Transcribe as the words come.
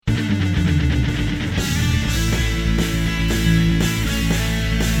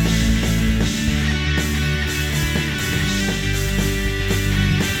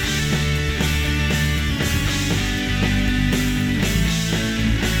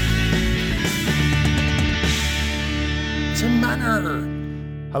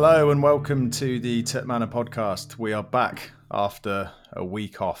Manor. Hello and welcome to the Tip Manor podcast. We are back after a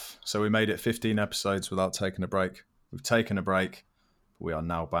week off. So we made it 15 episodes without taking a break. We've taken a break, but we are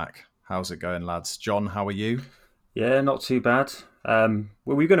now back. How's it going, lads? John, how are you? Yeah, not too bad. Well,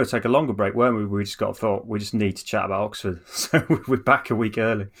 we were going to take a longer break, weren't we? We just thought we just need to chat about Oxford. So we're back a week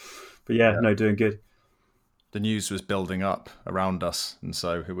early. But yeah, no, doing good. The news was building up around us, and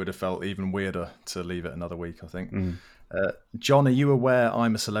so it would have felt even weirder to leave it another week, I think. John, are you aware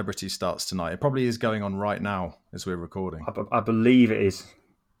I'm a Celebrity starts tonight? It probably is going on right now as we're recording. I believe it is.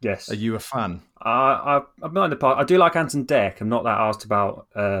 Yes. Are you a fan? I'm behind the part. I do like Anton Deck. I'm not that asked about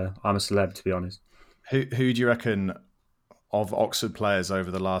I'm a Celeb, to be honest. Who do you reckon of Oxford players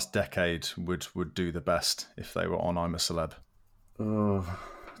over the last decade would do the best if they were on I'm a Celeb? Oh,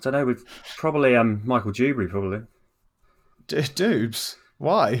 I don't know. With probably Michael Dewberry, probably. Dubes?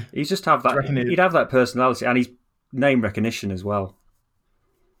 Why? He'd just have that. He'd have that personality and he's name recognition as well.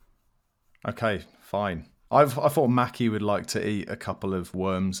 Okay, fine. I thought Mackie would like to eat a couple of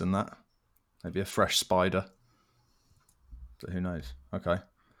worms and that. Maybe a fresh spider. But who knows? Okay.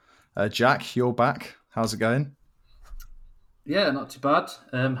 Jack, you're back. How's it going? Yeah, not too bad.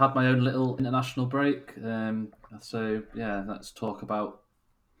 Had my own little international break. So yeah, let's talk about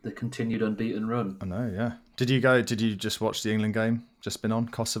the continued unbeaten run. I know, yeah. Did you just watch the England game? Just been on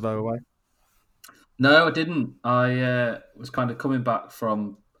Kosovo away? No, I didn't. I was kind of coming back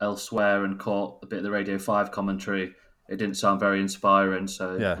from elsewhere and caught a bit of the Radio 5 commentary. It didn't sound very inspiring,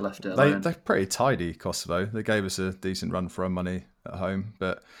 so I left it alone. They're pretty tidy, Kosovo. They gave us a decent run for our money at home.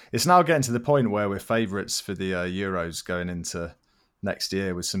 But it's now getting to the point where we're favourites for the Euros going into next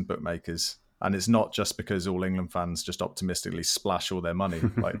year with some bookmakers. And it's not just because all England fans just optimistically splash all their money.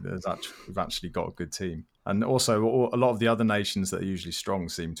 Like we've actually got a good team. And also a lot of the other nations that are usually strong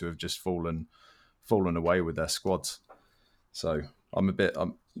seem to have just fallen away with their squads. So I'm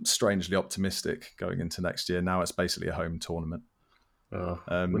strangely optimistic going into next year. Now it's basically a home tournament.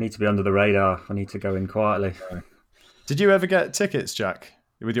 We need to be under the radar. I need to go in quietly. Did you ever get tickets, Jack,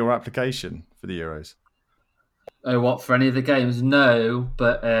 with your application for the Euros? Oh, what, for any of the games? No,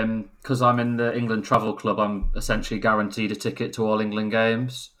 but because I'm in the England Travel Club, I'm essentially guaranteed a ticket to all England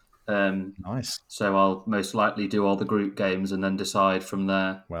games. Nice. So I'll most likely do all the group games and then decide from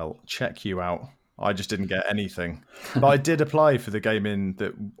there. Well, check you out. I just didn't get anything. But I did apply for the game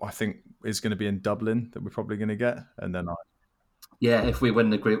that I think is going to be in Dublin that we're probably going to get. And then Yeah, if we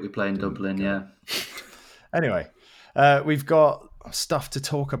win the group, we play in Dublin, yeah. Anyway, we've got stuff to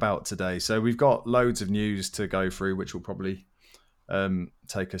talk about today. So we've got loads of news to go through, which will probably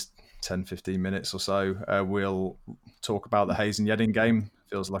take us 10, 15 minutes or so. We'll talk about the Hayes and Yedding game.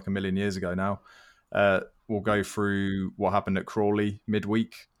 Feels like a million years ago now. We'll go through what happened at Crawley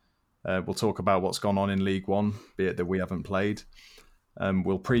midweek. We'll talk about what's gone on in League One, be it that we haven't played.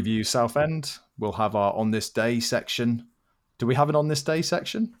 We'll preview Southend. We'll have our On This Day section. Do we have an On This Day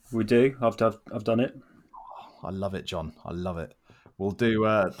section? We do. I've done it. Oh, I love it, John. I love it. We'll do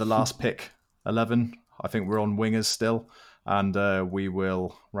the last pick 11. I think we're on wingers still. And we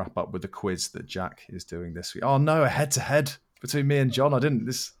will wrap up with the quiz that Jack is doing this week. Oh no, a head-to-head between me and John. I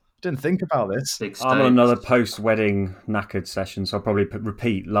didn't think about this. I'm on another post-wedding knackered session, so I'll probably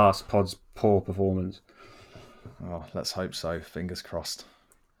repeat last pod's poor performance. Oh, let's hope so. Fingers crossed.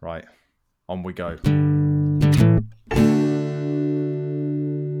 Right, on we go.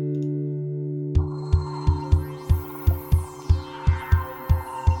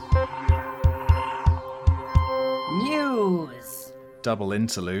 News. Double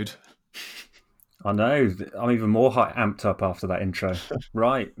interlude. I know. I'm even more amped up after that intro.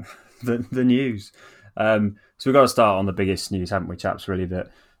 Right, the news. So we've got to start on the biggest news, haven't we, chaps? Really,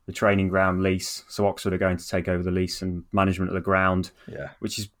 that the training ground lease. So Oxford are going to take over the lease and management of the ground,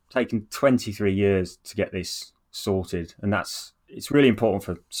 which has taken 23 years to get this sorted, and it's really important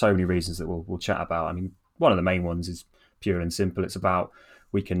for so many reasons that we'll chat about. I mean, one of the main ones is pure and simple. It's about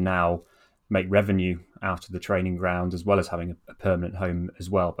we can now make revenue out of the training ground as well as having a permanent home as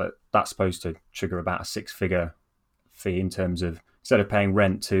well. But that's supposed to trigger about a 6-figure fee in terms of, instead of paying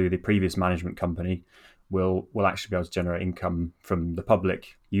rent to the previous management company, we'll actually be able to generate income from the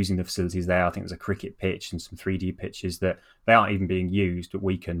public using the facilities there. I think there's a cricket pitch and some 3D pitches that they aren't even being used, but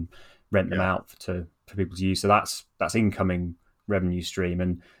we can rent them out for people to use. So that's incoming revenue stream.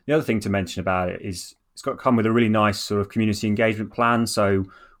 And the other thing to mention about it is it's got to come with a really nice sort of community engagement plan. So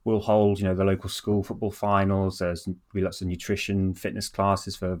we'll hold, the local school football finals. There's lots of nutrition, fitness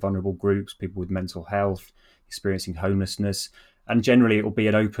classes for vulnerable groups, people with mental health, experiencing homelessness. And generally it will be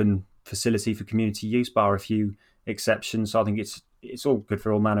an open facility for community use, bar a few exceptions. So I think it's it's all good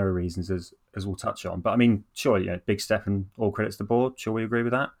for all manner of reasons, as we'll touch on. But I mean, sure, big step and all credits to the board. Sure, we agree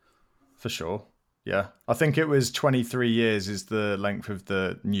with that? For sure. Yeah. I think it was 23 years is the length of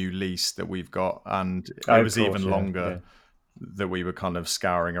the new lease that we've got. And it was even longer that we were kind of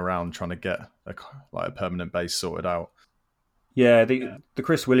scouring around trying to get a permanent base sorted out. Yeah, the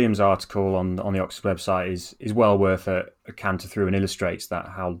Chris Williams article on the Oxford website is well worth a canter through and illustrates that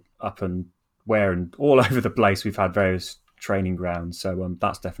how up and where and all over the place we've had various training grounds. So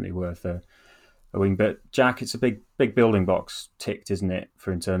that's definitely worth a wing. But Jack, it's a big building box ticked, isn't it,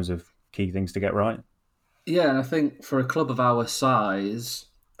 in terms of key things to get right? Yeah, and I think for a club of our size,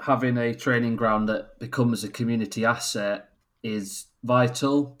 having a training ground that becomes a community asset is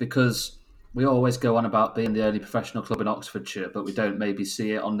vital, because we always go on about being the only professional club in Oxfordshire, but we don't maybe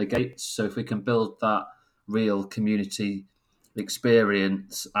see it on the gates. So if we can build that real community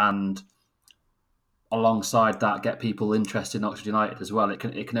experience and alongside that get people interested in Oxford United as well, it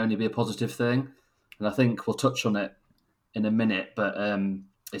can only be a positive thing. And I think we'll touch on it in a minute, but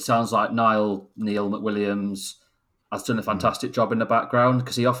it sounds like Neil McWilliams has done a fantastic job in the background,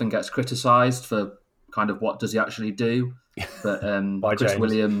 because he often gets criticised for kind of what does he actually do. But Chris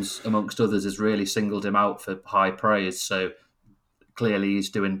Williams, amongst others, has really singled him out for high praise. So clearly he's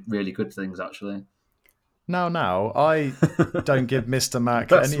doing really good things, actually. Now, I don't give Mr. Mac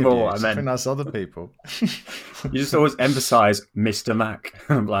any abuse. I think that's other people. You just always emphasise Mr. Mac.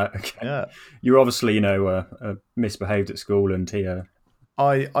 I'm like, okay. Yeah. You're obviously, misbehaved at school, and he...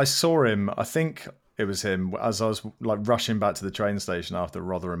 I saw him, I think it was him, as I was like rushing back to the train station after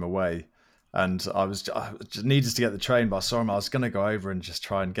Rotherham away. And I just needed to get the train, but I saw him. I was going to go over and just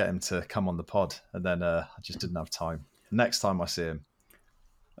try and get him to come on the pod. And then I just didn't have time. Next time I see him.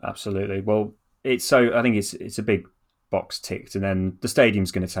 Absolutely. Well, I think it's a big box ticked. And then the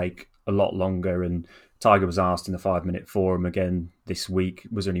stadium's going to take a lot longer. And Tiger was asked in the 5-minute forum again this week,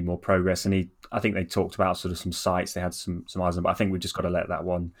 was there any more progress? And I think they talked about sort of some sites. They had some eyes on, but I think we've just got to let that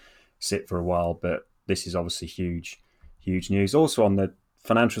one sit for a while. But this is obviously huge news. Also on the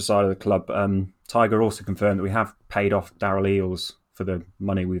financial side of the club, Tiger also confirmed that we have paid off Daryl Eales for the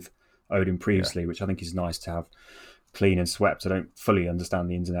money we've owed him previously, which I think is nice to have clean and swept. I don't fully understand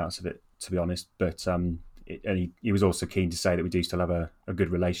the ins and outs of it, to be honest, but he was also keen to say that we do still have a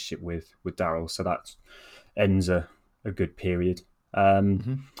good relationship with Daryl, so that ends a good period.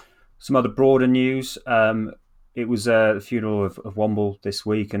 Some other broader news. It was the funeral of Womble this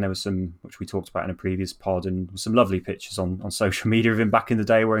week, and there was some, which we talked about in a previous pod, and some lovely pictures on social media of him back in the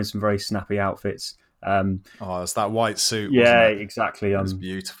day wearing some very snappy outfits. It's that white suit. Yeah, wasn't it? Exactly. It's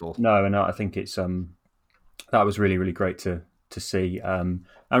beautiful. No, and I think it's that was really, really great to see. And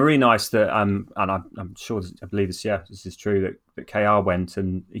really nice that and I'm sure, I believe this is true, that KR went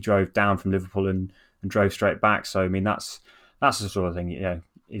and he drove down from Liverpool and drove straight back. So I mean that's the sort of thing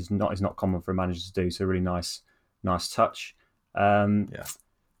is not common for a manager to do. So really nice touch.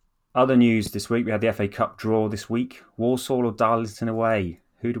 Other news this week, we had the FA Cup draw this week. Walsall or Darlington away.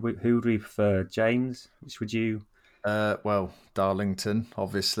 Who would we prefer, James? Which would you? Well, Darlington,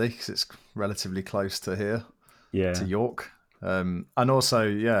 obviously, because it's relatively close to here. Yeah. To York. And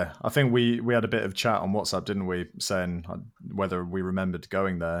also, I think we had a bit of chat on WhatsApp, didn't we, saying whether we remembered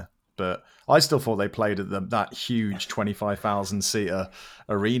going there. But I still thought they played at that huge 25,000-seater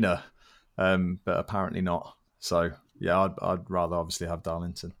arena, but apparently not. So, I'd rather obviously have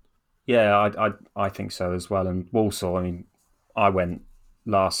Darlington. Yeah, I think so as well. And Walsall, I mean, I went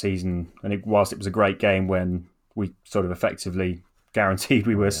last season, and whilst it was a great game when we sort of effectively guaranteed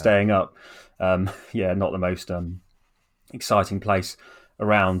we were staying up, not the most exciting place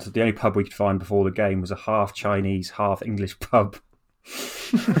around. The only pub we could find before the game was a half Chinese, half English pub.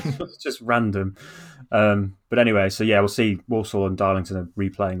 Just random. But anyway, so we'll see. Walsall and Darlington are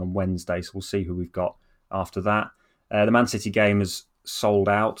replaying on Wednesday, so we'll see who we've got after that. The Man City game is sold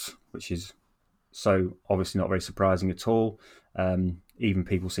out, which is so obviously not very surprising at all. Even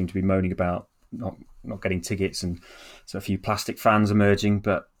people seem to be moaning about not getting tickets, and so a few plastic fans emerging,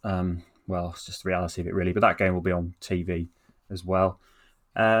 but it's just the reality of it, really. But that game will be on TV as well.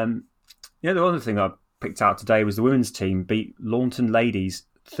 The other thing I picked out today was the women's team beat Launton Ladies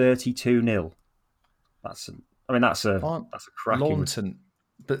 32-0. That's a cracking. Launton,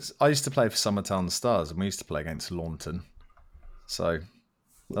 but I used to play for Summertown Stars, and we used to play against Launton, so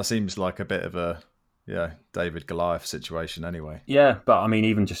that seems like a bit of a David Goliath situation, anyway. Yeah, but I mean,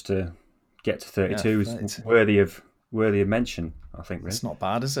 even just to get to 32 is worthy of mention, I think. Really. It's not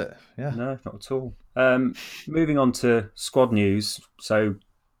bad, is it? Yeah. No, not at all. Moving on to squad news. So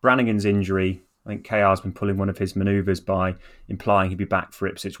Brannigan's injury, I think KR's been pulling one of his manoeuvres by implying he'd be back for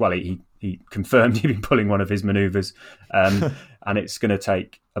Ipswich. Well, he confirmed he'd been pulling one of his manoeuvres. and it's going to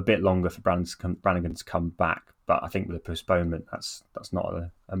take a bit longer for Brannigan to come back. But I think with the postponement, that's not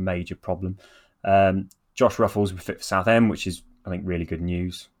a major problem. Josh Ruffles was fit for Southend, which is, I think, really good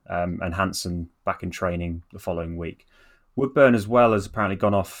news. And Hansen back in training the following week. Woodburn as well has apparently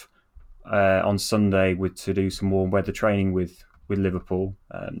gone off on Sunday to do some warm weather training with Liverpool.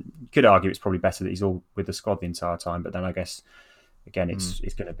 You could argue it's probably better that he's all with the squad the entire time, but then I guess again it's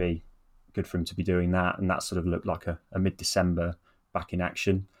going to be good for him to be doing that, and that sort of looked like a mid-December back in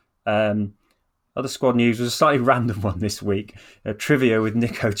action. Other squad news was a slightly random one this week. Trivia with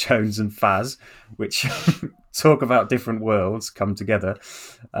Nico Jones and Faz, which talk about different worlds come together.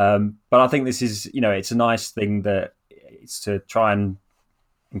 But I think this is, it's a nice thing that it's to try and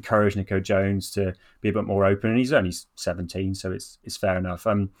encourage Nico Jones to be a bit more open. And he's only 17, so it's fair enough.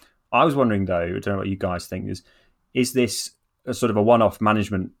 I was wondering, though, I don't know what you guys think, is this a sort of a one-off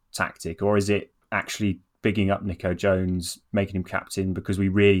management tactic, or is it actually bigging up Nico Jones, making him captain because we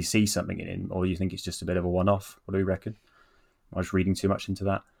really see something in him, or do you think it's just a bit of a one-off? What do you reckon? I was reading too much into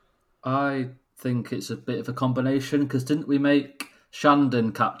that. I think it's a bit of a combination, because didn't we make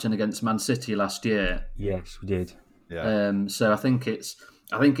Shandon captain against Man City last year? Yes, we did. Yeah. So I think it's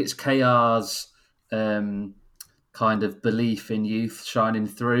KR's kind of belief in youth shining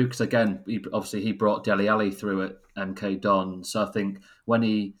through, because again, he brought Dele Alli through at MK Don. So I think when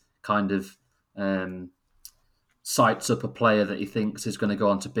he kind of sights up a player that he thinks is going to go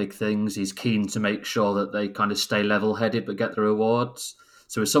on to big things, he's keen to make sure that they kind of stay level-headed but get the rewards.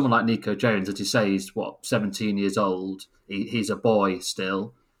 So with someone like Nico Jones, as you say, he's 17 years old. He's a boy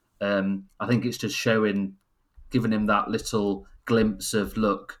still. I think it's just giving him that little glimpse of,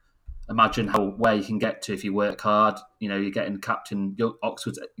 look, imagine where you can get to if you work hard. You're getting captain,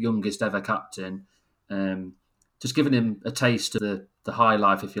 Oxford's youngest ever captain. Just giving him a taste of the high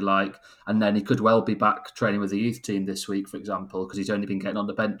life, if you like, and then he could well be back training with the youth team this week, for example, because he's only been getting on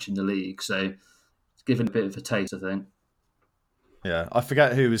the bench in the league. So it's giving a bit of a taste, I think. Yeah, I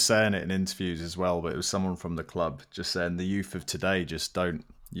forget who was saying it in interviews as well, but it was someone from the club just saying the youth of today just don't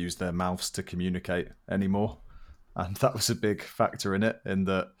use their mouths to communicate anymore. And that was a big factor in it, in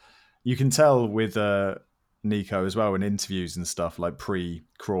that you can tell with Nico as well in interviews and stuff, like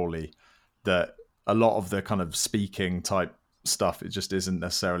pre-Crawley, that a lot of the kind of speaking type stuff, it just isn't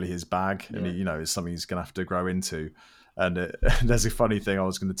necessarily his bag. Yeah. And it's something he's going to have to grow into. And there's a funny thing I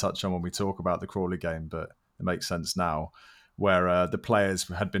was going to touch on when we talk about the Crawley game, but it makes sense now, where the players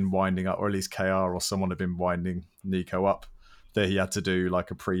had been winding up, or at least KR or someone had been winding Nico up, that he had to do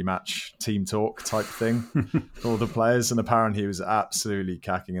like a pre-match team talk type thing for all the players. And apparently he was absolutely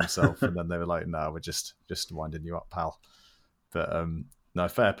cacking himself. And then they were like, no, we're just winding you up, pal. But no,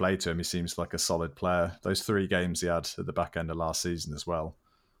 fair play to him. He seems like a solid player. Those 3 games he had at the back end of last season as well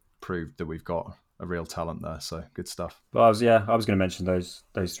proved that we've got a real talent there. So good stuff. Well, I was going to mention those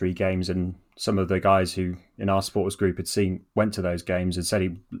 3 games, and some of the guys who in our supporters group went to those games and said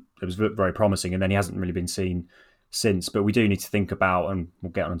it was very promising, and then he hasn't really been seen since. But we do need to think about, and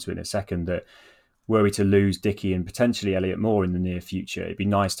we'll get onto it in a second, that were we to lose Dickie and potentially Elliot Moore in the near future, it'd be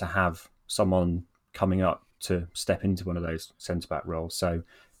nice to have someone coming up to step into one of those centre-back roles. So,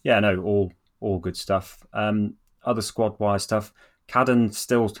 yeah, no, all good stuff. Other squad-wise stuff, Cadden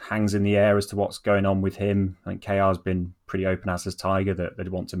still hangs in the air as to what's going on with him. I think KR's been pretty open, as has Tiger, that they'd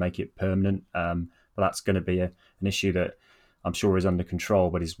want to make it permanent. But that's going to be an issue that I'm sure is under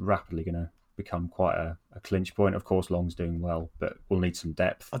control, but is rapidly going to become quite a clinch point. Of course, Long's doing well, but we'll need some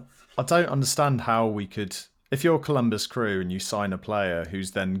depth. I don't understand how we could, if you're Columbus Crew and you sign a player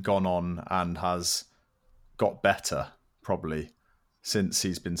who's then gone on and has got better, probably, since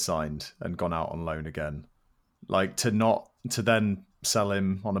he's been signed and gone out on loan again, like to then sell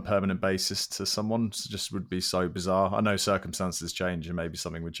him on a permanent basis to someone just would be so bizarre. I know circumstances change and maybe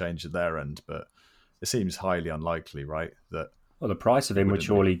something would change at their end, but it seems highly unlikely, right? Well, the price of him would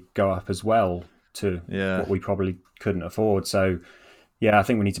surely go up as well to what we probably couldn't afford. So, yeah, I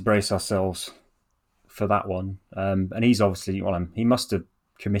think we need to brace ourselves for that one. And he's obviously, he must have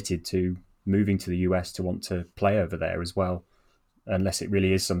committed to moving to the US to want to play over there as well, unless it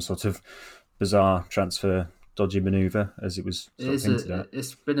really is some sort of bizarre transfer dodgy manoeuvre, as it was hinted at.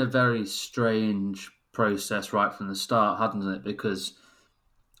 It's been a very strange process right from the start, hadn't it? Because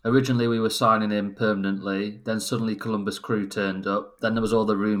originally we were signing him permanently, then suddenly Columbus Crew turned up. Then there was all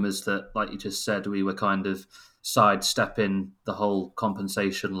the rumours that, like you just said, we were kind of sidestepping the whole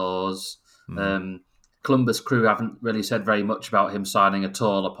compensation laws. Columbus Crew haven't really said very much about him signing at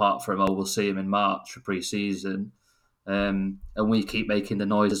all, apart from, we'll see him in March for pre-season. And we keep making the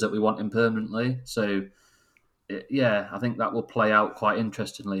noises that we want him permanently. So, yeah, I think that will play out quite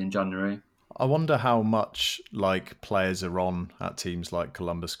interestingly in January. I wonder how much like players are on at teams like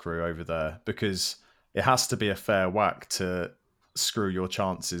Columbus Crew over there, because it has to be a fair whack to screw your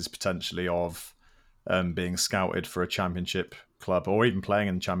chances potentially of being scouted for a championship club or even playing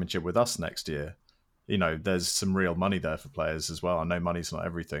in the championship with us next year. You know, there's some real money there for players as well. I know money's not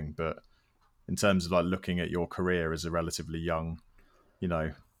everything, but in terms of like looking at your career as a relatively young, you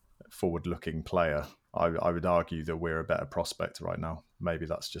know, forward-looking player, I would argue that we're a better prospect right now. Maybe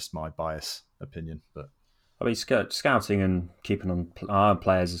that's just my bias opinion, but I mean, scouting and keeping on our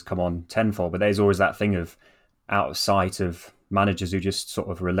players has come on tenfold, but there's always that thing of out of sight of managers who just sort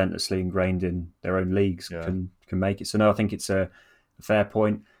of relentlessly ingrained in their own leagues can make it. So no, I think it's a fair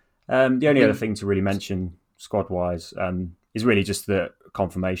point. The only other thing to really mention squad-wise is really just the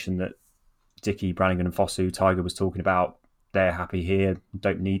confirmation that Dickey, Brannigan and Fosu, Tiger was talking about. They're happy here,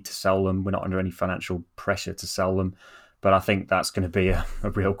 don't need to sell them. We're not under any financial pressure to sell them. But I think that's going to be a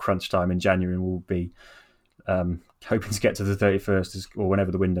real crunch time in January, and we'll be hoping to get to the 31st or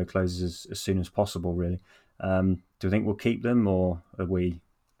whenever the window closes as soon as possible, really. Do you think we'll keep them, or are we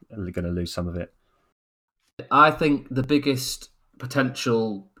going to lose some of it? I think the biggest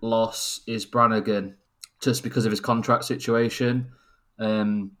potential loss is Brannigan, just because of his contract situation.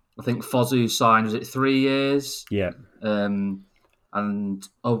 I think Fosu signed, was it 3 years? Yeah. And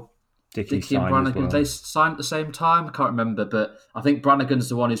Dickey and Brannigan, well. they signed at the same time? I can't remember, but I think Brannigan's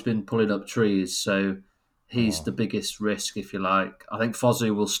the one who's been pulling up trees, so he's the biggest risk, if you like. I think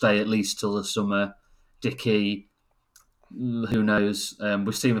Fosu will stay at least till the summer. Dickey, who knows?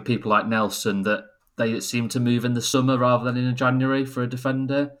 We've seen with people like Nelson that they seem to move in the summer rather than in January for a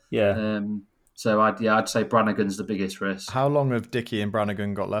defender. Yeah. So I'd say Brannigan's the biggest risk. How long have Dickey and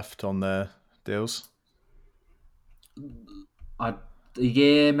Brannigan got left on their deals? A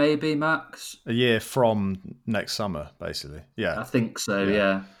year, maybe, max. A year from next summer, basically. Yeah, I think so.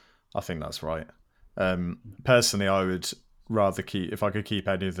 Yeah. I think that's right. Personally, I would rather keep, if I could keep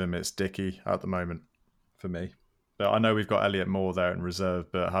any of them, it's Dickey at the moment for me. But I know we've got Elliot Moore there in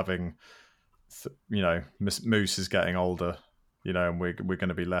reserve, but having, Moose is getting older, and we're going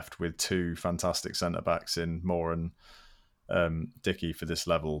to be left with two fantastic centre backs in Moore and Dickey for this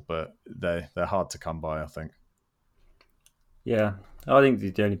level, but they're hard to come by, I think. Yeah, I think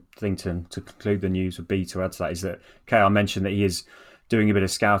the only thing to conclude the news would be to add to that is that KR mentioned that he is doing a bit of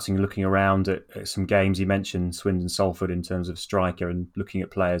scouting, looking around at some games. He mentioned Swindon Salford in terms of striker and looking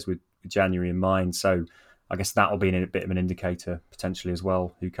at players with January in mind. So I guess that will be a bit of an indicator potentially as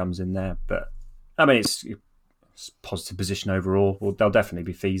well who comes in there. But I mean, it's a positive position overall. Well, there'll definitely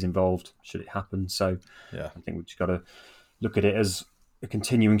be fees involved should it happen. So yeah, I think we've just got to look at it as a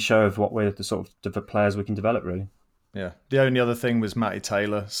continuing show of what we're the sort of the players we can develop, really. Yeah. The only other thing was Matty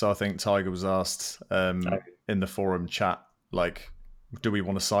Taylor. So I think Tiger was asked in the forum chat, like, do we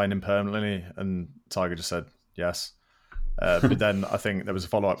want to sign him permanently? And Tiger just said yes. But then I think there was a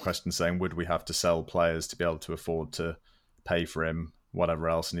follow-up question saying, would we have to sell players to be able to afford to pay for him, whatever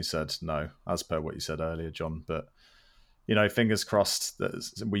else? And he said no, as per what you said earlier, John. But, fingers crossed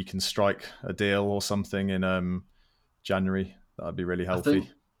that we can strike a deal or something in January. That'd be really healthy. I think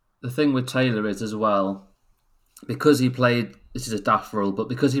the thing with Taylor is as well, because he played, this is a daft rule, but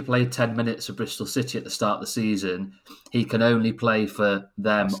because he played 10 minutes for Bristol City at the start of the season, he can only play for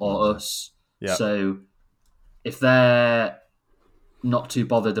them or us. Yeah. So if they're not too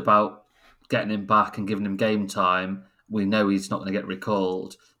bothered about getting him back and giving him game time, we know he's not going to get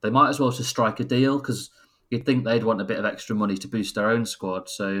recalled. They might as well just strike a deal, because you'd think they'd want a bit of extra money to boost their own squad.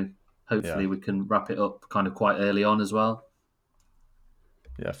 So hopefully we can wrap it up kind of quite early on as well.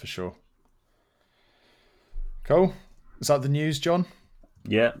 Yeah, for sure. Cool. Is that the news, John?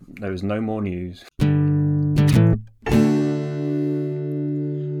 Yeah, there is no more news.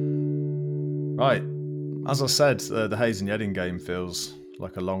 Right. As I said, the Hayes and Yedding game feels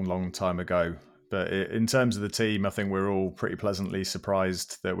like a long, long time ago. But in terms of the team, I think we're all pretty pleasantly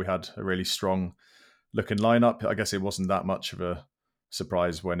surprised that we had a really strong looking lineup. I guess it wasn't that much of a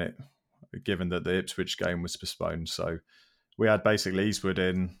surprise given that the Ipswich game was postponed. So we had basically Eastwood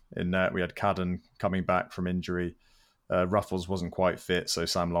in net. We had Cadden coming back from injury. Ruffles wasn't quite fit, so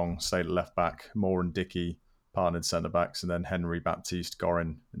Sam Long stayed at left back. Moore and Dickey partnered centre backs, and then Henry, Baptiste,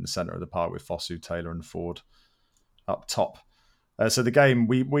 Gorin in the centre of the park with Fosu, Taylor, and Ford up top. So the game,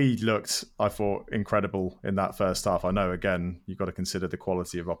 we looked, I thought, incredible in that first half. I know, again, you've got to consider the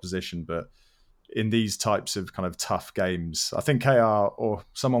quality of opposition, but in these types of kind of tough games, I think KR, or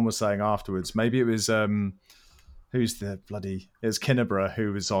someone was saying afterwards, maybe it was it was Kinneborough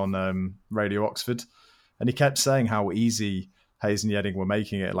who was on Radio Oxford, and he kept saying how easy Hayes and Yedding were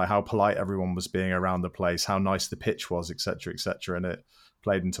making it, like how polite everyone was being around the place, how nice the pitch was, etc., etc. And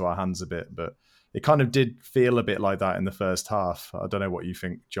played into our hands a bit, but it kind of did feel a bit like that in the first half. I don't know what you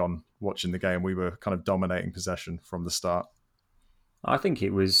think, John, watching the game. We were kind of dominating possession from the start. I think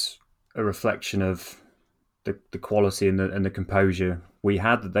it was a reflection of the quality and the composure we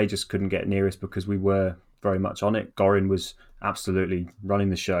had, that they just couldn't get near us because we were very much on it. Gorin was absolutely running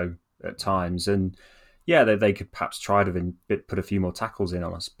the show at times, and yeah, they could perhaps try to put a few more tackles in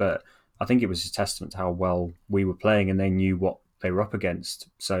on us, but I think it was a testament to how well we were playing, and they knew what they were up against,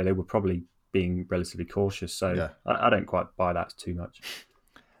 so they were probably being relatively cautious. So yeah. I don't quite buy that too much.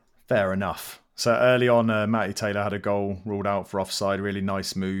 Fair enough. So early on, Matty Taylor had a goal ruled out for offside. Really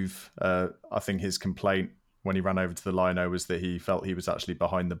nice move. I think his complaint when he ran over to the lino was that he felt he was actually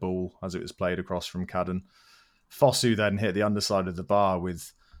behind the ball as it was played across from Cadden. Fosu then hit the underside of the bar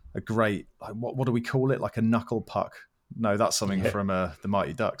with a great, what do we call it? Like a knuckle puck. No, that's something from the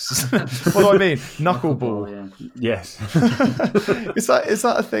Mighty Ducks. What do I mean? Knuckleball. Yeah. Yes. Is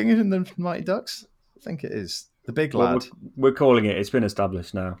that a thing in the Mighty Ducks? I think it is. The big lad. We're calling it. It's been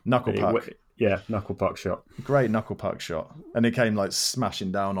established now. Knuckle puck. Knuckle puck shot. Great knuckle puck shot. And it came like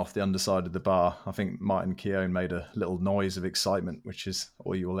smashing down off the underside of the bar. I think Martin Keown made a little noise of excitement, which is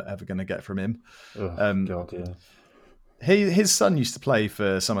all you're ever going to get from him. Oh, God, yeah. His son used to play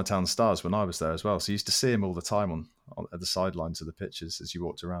for Summertown Stars when I was there as well. So you used to see him all the time at the sidelines of the pitches as you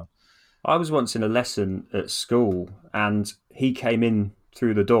walked around. I was once in a lesson at school, and he came in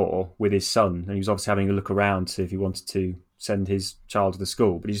through the door with his son, and he was obviously having a look around to see if he wanted to send his child to the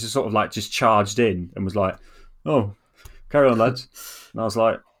school, but he's just sort of like just charged in and was like, "Oh, carry on, lads." And I was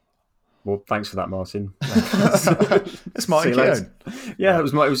like, "Well, thanks for that, Martin." It's Martin Keown. Yeah, it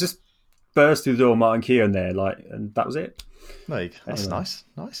was just burst through the door, Martin Keown there, and that was it. That's anyway.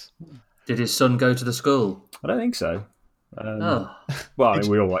 Nice. Did his son go to the school? I don't think so. Well, I mean,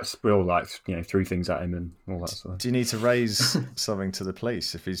 we all threw things at him and all that sort of. Do you need to raise something to the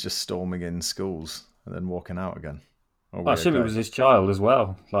police if he's just storming in schools and then walking out again? I assume it was his child as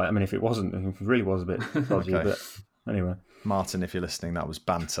well. If it wasn't, it really was a bit dodgy. Okay. But anyway, Martin, if you're listening, that was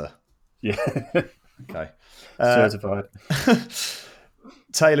banter. Yeah. Okay. Certified.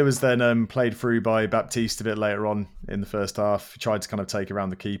 Taylor was then played through by Baptiste a bit later on in the first half. He tried to kind of take around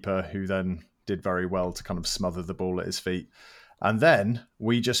the keeper, who then did very well to kind of smother the ball at his feet. And then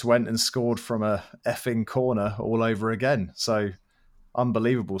we just went and scored from a effing corner all over again. So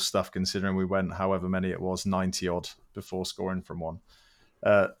unbelievable stuff considering we went however many it was, 90 odd before scoring from one.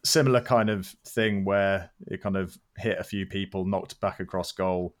 Similar kind of thing where it kind of hit a few people, knocked back across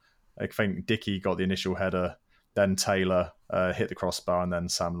goal. I think Dickey got the initial header, then Taylor hit the crossbar, and then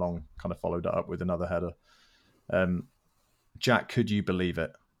Sam Long kind of followed it up with another header. Jack, could you believe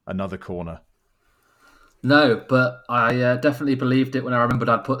it? Another corner. No, but I definitely believed it when I remembered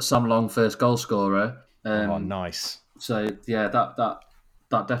I'd put Sam Long first goal scorer. Nice. So yeah, that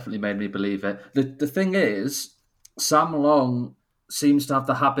definitely made me believe it. The thing is, Sam Long seems to have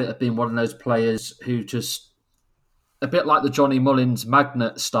the habit of being one of those players who just, a bit like the Johnny Mullins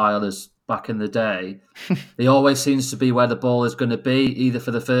magnet style as back in the day, he always seems to be where the ball is going to be, either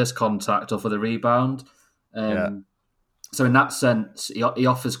for the first contact or for the rebound. So in that sense, he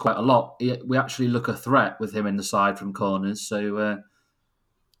offers quite a lot. We actually look a threat with him in the side from corners. So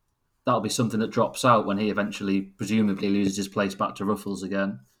that'll be something that drops out when he eventually, presumably, loses his place back to Ruffles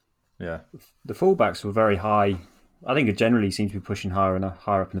again. Yeah. The fullbacks were very high. I think it generally seems to be pushing higher and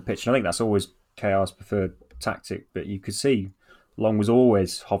higher up in the pitch. And I think that's always KR's preferred tactic. But you could see Long was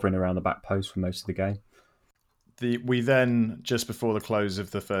always hovering around the back post for most of the game. We then, just before the close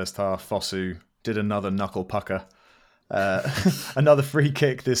of the first half, Fosu did another knuckle pucker. Another free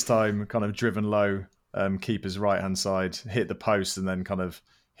kick, this time kind of driven low, keeper's right-hand side, hit the post and then kind of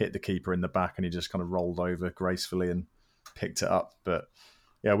hit the keeper in the back, and he just kind of rolled over gracefully and picked it up. But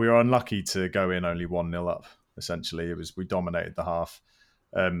yeah, we were unlucky to go in only 1-0 up, essentially. We dominated the half.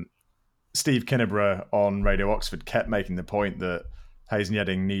 Steve Kinneborough on Radio Oxford kept making the point that Hayes and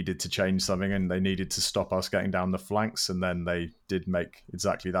Yedding needed to change something and they needed to stop us getting down the flanks, and then they did make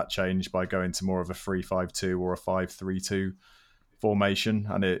exactly that change by going to more of a 3-5-2 or a 5-3-2 formation,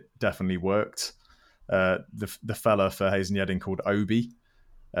 and it definitely worked. The fella for Hayes and Yedding called Obi,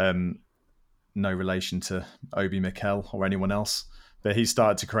 no relation to Obi Mikel or anyone else, but he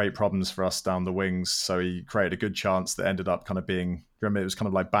started to create problems for us down the wings, so he created a good chance that ended up kind of being, remember, it was kind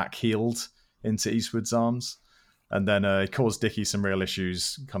of like back-heeled into Eastwood's arms. And then it caused Dickey some real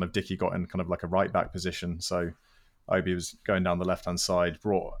issues. Kind of Dickey got in kind of like a right back position. So Obi was going down the left-hand side,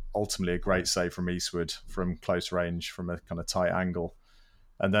 brought ultimately a great save from Eastwood from close range, from a kind of tight angle.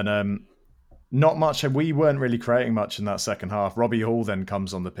 And then not much. We weren't really creating much in that second half. Robbie Hall then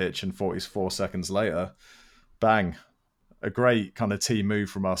comes on the pitch, and 44 seconds later, bang, a great kind of team move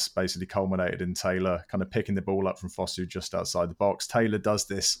from us basically culminated in Taylor kind of picking the ball up from Fosu just outside the box. Taylor does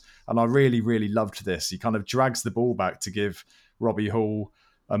this, and I really, really loved this. He kind of drags the ball back to give Robbie Hall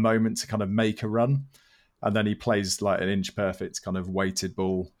a moment to kind of make a run, and then he plays like an inch perfect kind of weighted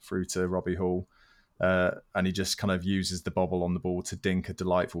ball through to Robbie Hall, and he just kind of uses the bobble on the ball to dink a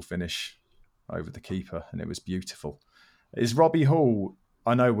delightful finish over the keeper, and it was beautiful. Is Robbie Hall?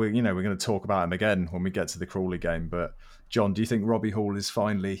 I know we're going to talk about him again when we get to the Crawley game, but John, do you think Robbie Hall is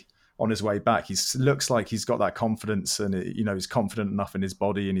finally on his way back? He looks like he's got that confidence, and he's confident enough in his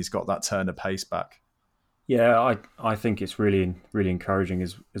body, and he's got that turn of pace back. Yeah, I think it's really, really encouraging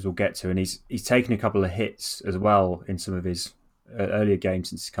as we'll get to, and he's taken a couple of hits as well in some of his earlier games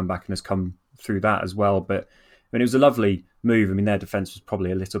since he's come back and has come through that as well. But I mean, it was a lovely move. I mean, their defence was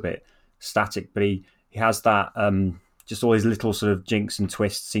probably a little bit static, but he has that. Just all his little sort of jinks and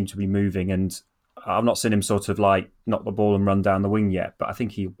twists seem to be moving, and I've not seen him sort of like knock the ball and run down the wing yet, but I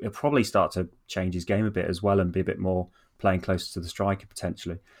think he'll probably start to change his game a bit as well and be a bit more playing closer to the striker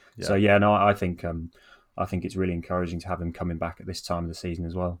potentially. Yeah. So yeah, no, I think it's really encouraging to have him coming back at this time of the season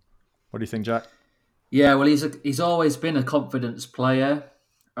as well. What do you think, Jack? Yeah, well, he's always been a confidence player,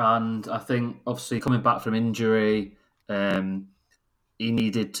 and I think obviously coming back from injury, he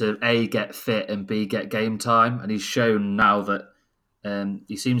needed to A, get fit, and B, get game time. And he's shown now that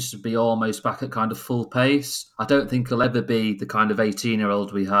he seems to be almost back at kind of full pace. I don't think he'll ever be the kind of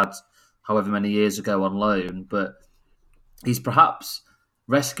 18-year-old we had however many years ago on loan, but he's perhaps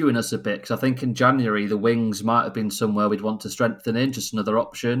rescuing us a bit, because I think in January the wings might have been somewhere we'd want to strengthen in, just another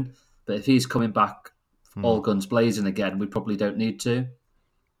option. But if he's coming back all guns blazing again, we probably don't need to.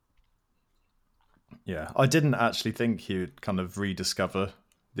 Yeah, I didn't actually think he would kind of rediscover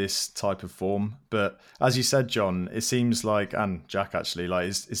this type of form. But as you said, John, it seems like, and Jack actually, like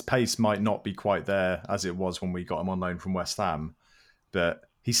his pace might not be quite there as it was when we got him on loan from West Ham. But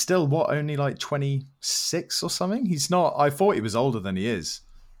he's still, only like 26 or something? He's not, I thought he was older than he is.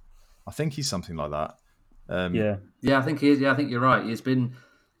 I think he's something like that. Yeah, I think he is. Yeah, I think you're right. He's been...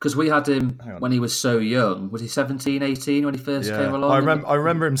 Because we had him when he was so young. Was he 17, 18 when he first came along? I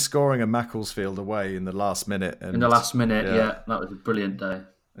remember him scoring a Macclesfield away in the last minute. In the last minute, yeah. That was a brilliant day.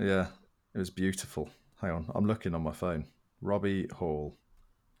 Yeah, it was beautiful. Hang on, I'm looking on my phone. Robbie Hall.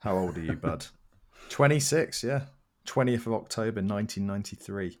 How old are you, bud? 26, yeah. 20th of October,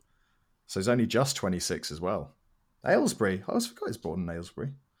 1993. So he's only just 26 as well. Aylesbury. I always forgot he's born in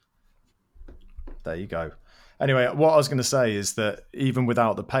Aylesbury. There you go. Anyway, what I was going to say is that even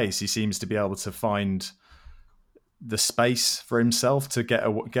without the pace, he seems to be able to find the space for himself to get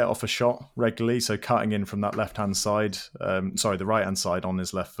off a shot regularly. So cutting in from that left-hand side, the right-hand side on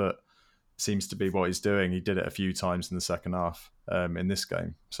his left foot seems to be what he's doing. He did it a few times in the second half in this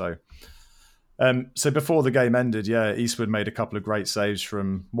game. So before the game ended, Eastwood made a couple of great saves,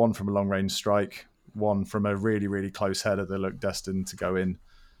 one from a long-range strike, one from a really, really close header that looked destined to go in.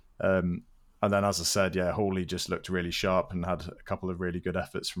 And then, as I said, Hawley just looked really sharp and had a couple of really good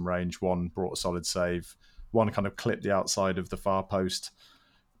efforts from range. One brought a solid save. One kind of clipped the outside of the far post.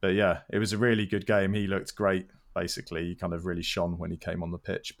 But yeah, it was a really good game. He looked great, basically. He kind of really shone when he came on the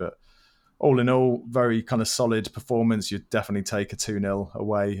pitch. But all in all, very kind of solid performance. You'd definitely take a 2-0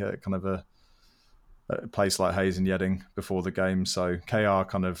 away at kind of a place like Hayes and Yedding before the game. So KR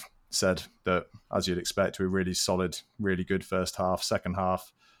kind of said that, as you'd expect, we were really solid, really good first half. Second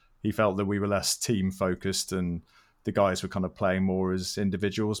half, he felt that we were less team focused and the guys were kind of playing more as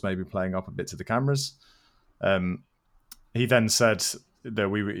individuals, maybe playing up a bit to the cameras. He then said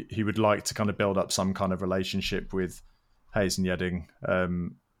that he would like to kind of build up some kind of relationship with Hayes and Yedding,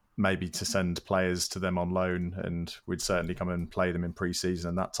 maybe to send players to them on loan, and we'd certainly come and play them in pre-season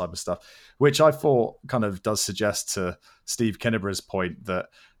and that type of stuff, which I thought kind of does suggest to Steve Kinniborough's point that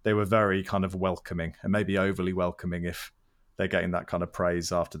they were very kind of welcoming, and maybe overly welcoming if they're getting that kind of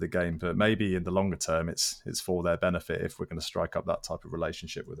praise after the game. But maybe in the longer term, it's for their benefit if we're going to strike up that type of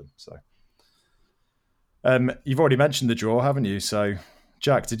relationship with them. So, you've already mentioned the draw, haven't you? So,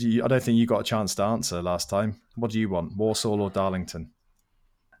 Jack, I don't think you got a chance to answer last time. What do you want, Walsall or Darlington?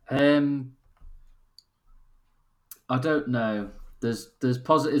 I don't know. There's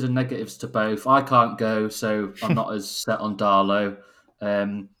positives and negatives to both. I can't go, so I'm not as set on Darlow.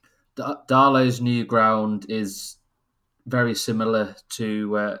 Darlow's new ground is very similar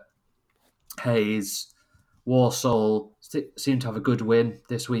to Hayes. Walsall seem to have a good win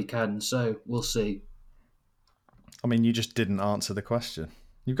this weekend, so we'll see. I mean, you just didn't answer the question.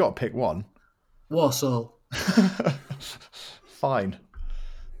 You've got to pick one. Walsall. Fine.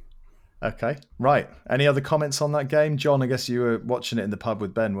 Okay, right. Any other comments on that game? John, I guess you were watching it in the pub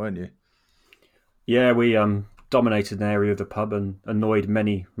with Ben, weren't you? Yeah, we dominated an area of the pub and annoyed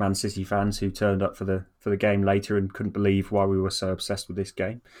many Man City fans who turned up for the game later and couldn't believe why we were so obsessed with this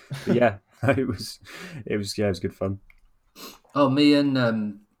game. But yeah, it was good fun. Oh, me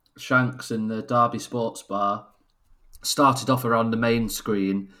and Shanks in the Derby Sports Bar started off around the main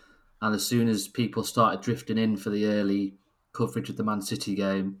screen, and as soon as people started drifting in for the early coverage of the Man City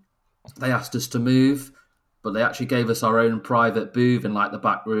game, they asked us to move, but they actually gave us our own private booth in like the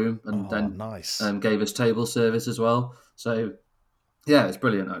back room, and then nice. Gave us table service as well. So yeah, it's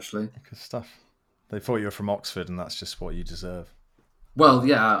brilliant actually. Good stuff. They thought you were from Oxford, and that's just what you deserve. Well,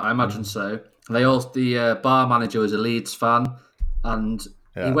 yeah, I imagine so. The bar manager was a Leeds fan, and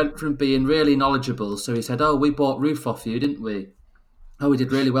he went from being really knowledgeable. So he said, "Oh, we bought Roof off you, didn't we? Oh, we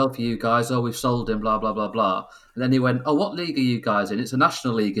did really well for you guys. Oh, we've sold him, blah, blah, blah, blah." And then he went, "Oh, what league are you guys in? It's a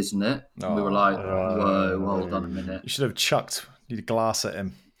national league, isn't it?" And we were like, "Whoa, hold on a minute." You should have chucked your glass at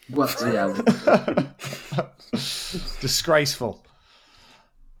him. Well, yeah. Disgraceful.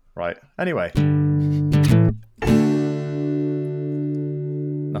 Right. Anyway.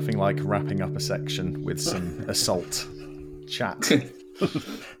 Nothing like wrapping up a section with some assault chat.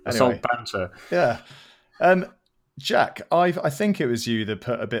 Assault banter. Yeah. Jack, I think it was you that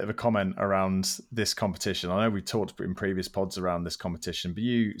put a bit of a comment around this competition. I know we talked in previous pods around this competition, but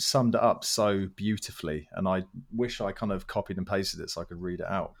you summed it up so beautifully, and I wish I kind of copied and pasted it so I could read it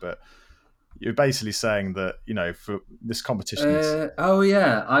out. But you're basically saying that, for this competition...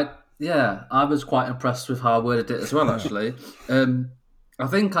 I was quite impressed with how I worded it as well, actually. I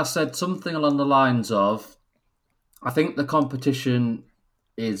think I said something along the lines of, I think the competition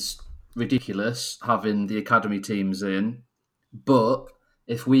is ridiculous having the academy teams in, but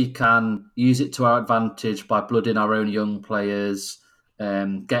if we can use it to our advantage by blooding our own young players,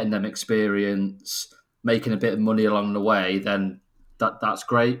 getting them experience, making a bit of money along the way, then that's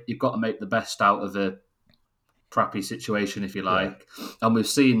great. You've got to make the best out of a crappy situation, if you like. Yeah. And we've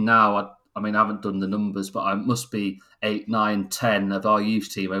seen now, I haven't done the numbers, but it must be 8, 9, 10 of our youth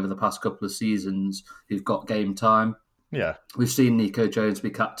team over the past couple of seasons who've got game time. Yeah. We've seen Nico Jones be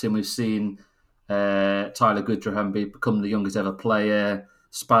captain. We've seen Tyler Goodreham become the youngest ever player.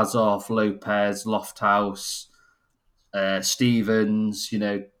 Spazov, Lopez, Lofthouse, Stevens.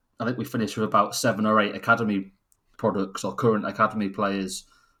 I think we finished with about 7 or 8 academy products or current academy players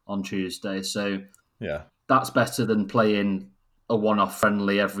on Tuesday. So yeah, that's better than playing a one-off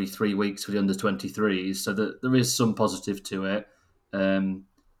friendly every 3 weeks for the under-23s. So there is some positive to it.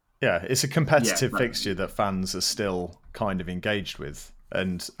 Yeah, it's a competitive fixture that fans are still kind of engaged with.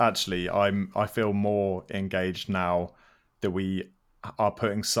 And actually, I feel more engaged now that we are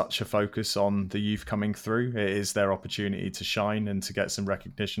putting such a focus on the youth coming through. It is their opportunity to shine and to get some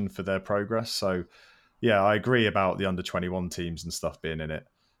recognition for their progress. So, yeah, I agree about the under-21 teams and stuff being in it.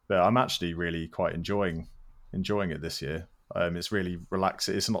 But I'm actually really quite enjoying it this year. It's really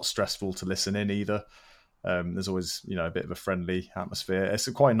relaxing. It's not stressful to listen in either. There's always, a bit of a friendly atmosphere. It's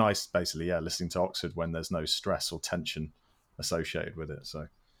quite nice, basically, listening to Oxford when there's no stress or tension associated with it. So,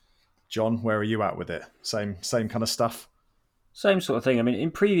 John, where are you at with it? Same kind of stuff? Same sort of thing.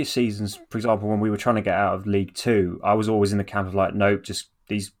 In previous seasons, for example, when we were trying to get out of League Two, I was always in the camp of like, nope, just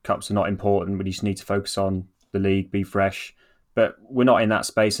these cups are not important. We just need to focus on the league, be fresh. But we're not in that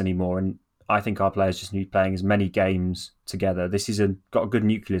space anymore, and I think our players just need playing as many games together. This is got a good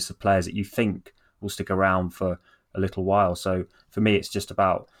nucleus of players that you think will stick around for a little while. So for me, it's just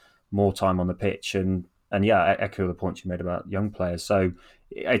about more time on the pitch and I echo the points you made about young players. So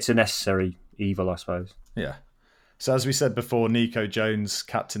it's a necessary evil, I suppose. Yeah. So as we said before, Nico Jones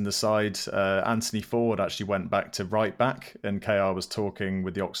captained the side. Anthony Ford actually went back to right back, and KR was talking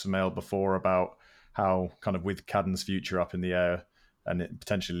with the Oxford Mail before about how kind of with Cadden's future up in the air and it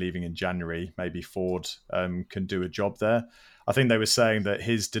potentially leaving in January, maybe Ford can do a job there. I think they were saying that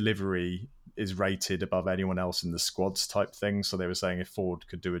his delivery is rated above anyone else in the squads type thing. So they were saying if Ford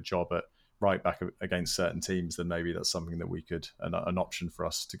could do a job at right back against certain teams, then maybe that's something that we could, an option for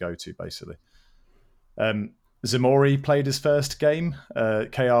us to go to, basically. Zamori played his first game.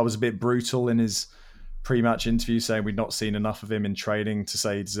 KR was a bit brutal in his pre-match interview, saying we'd not seen enough of him in training to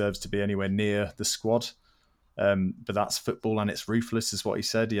say he deserves to be anywhere near the squad. But that's football and it's ruthless, is what he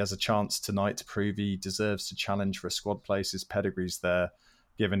said. He has a chance tonight to prove he deserves to challenge for a squad place. His pedigree's there,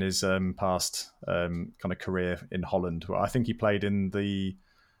 given his past kind of career in Holland. Well, I think he played in the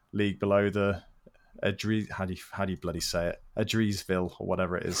league below the how do you bloody say it? Edreesville or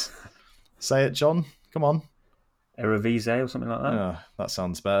whatever it is. Say it, John. Come on. Eredivisie or something like that. Oh, that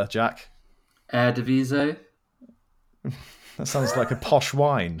sounds better, Jack. Eredivisie. That sounds like a posh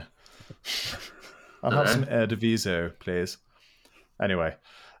wine. I'll have some Eredivisie, please. Anyway,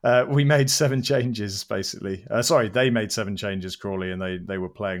 We made 7 changes, basically. Sorry, they made 7 changes, Crawley, and they were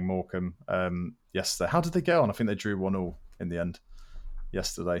playing Morecambe yesterday. How did they get on? I think they drew 1-1 in the end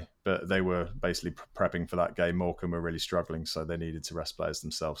yesterday, but they were basically prepping for that game. Morecambe were really struggling, so they needed to rest players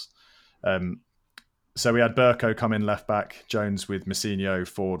themselves. So we had Burko come in left back, Jones with Messinho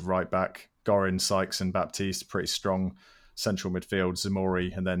forward right back, Gorin, Sykes and Baptiste, pretty strong central midfield,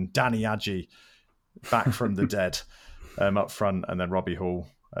 Zamori, and then Danny Adji back from the dead up front, and then Robbie Hall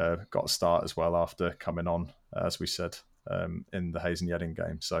got a start as well after coming on, as we said, in the Hayes and Yedding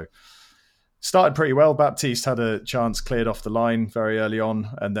game. So started pretty well. Baptiste had a chance cleared off the line very early on,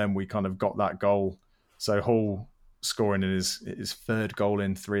 and then we kind of got that goal. So Hall scoring in his third goal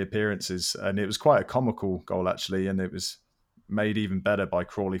in 3 appearances, and it was quite a comical goal actually, and it was made even better by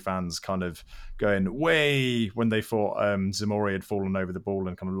Crawley fans kind of going way when they thought Zamori had fallen over the ball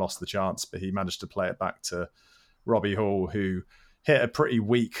and kind of lost the chance, but he managed to play it back to Robbie Hall, who hit a pretty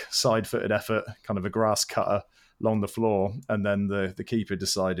weak side-footed effort, kind of a grass cutter along the floor, and then the keeper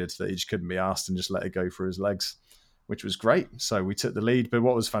decided that he just couldn't be asked and just let it go through his legs, which was great. So we took the lead. But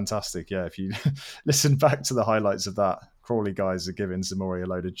what was fantastic, if you listen back to the highlights of that, Crawley guys are giving Zamori a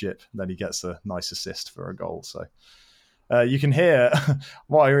load of jip, then he gets a nice assist for a goal. So you can hear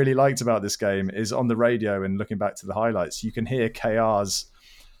what I really liked about this game is on the radio, and looking back to the highlights, you can hear KR's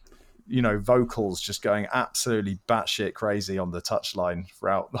vocals just going absolutely batshit crazy on the touchline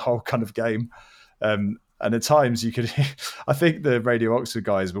throughout the whole kind of game. And at times you could hear, I think the Radio Oxford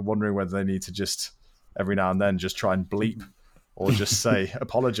guys were wondering whether they need to just every now and then just try and bleep or just say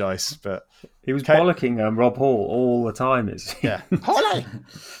apologise. But he was bollocking Rob Hall all the time.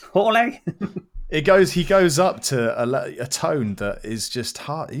 Hawley. He goes up to a tone that is just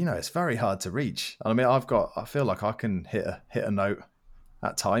hard. It's very hard to reach. I mean, I feel like I can hit a note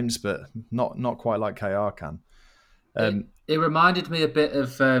at times, but not quite like KR can. It reminded me a bit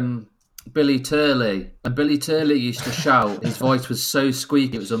of Billy Turley. And Billy Turley used to shout. His voice was so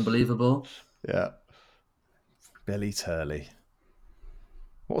squeaky, it was unbelievable. Yeah. Billy Turley.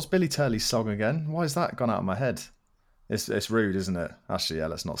 What was Billy Turley's song again? Why has that gone out of my head? It's rude, isn't it? Actually,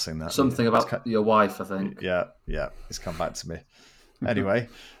 let's not sing that. Something about your wife, I think. Yeah. It's come back to me. Anyway,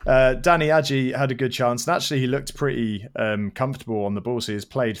 Danny Adji had a good chance, and actually he looked pretty comfortable on the ball. So he was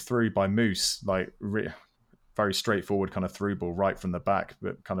played through by Moose, like very straightforward kind of through ball right from the back,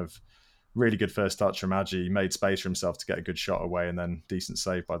 but kind of really good first touch from Adji. He made space for himself to get a good shot away, and then decent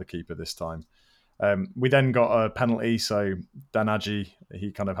save by the keeper this time. We then got a penalty, so Dan Adji,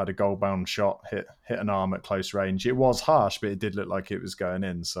 he kind of had a goal-bound shot, hit an arm at close range. It was harsh, but it did look like it was going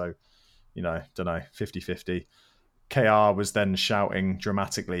in, so, don't know, 50-50. KR was then shouting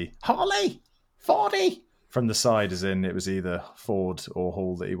dramatically, Harley, 40! From the side, as in it was either Ford or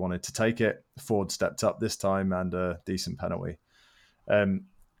Hall that he wanted to take it. Ford stepped up this time, and a decent penalty.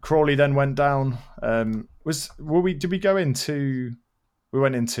 Crawley then went down. Did we go into... We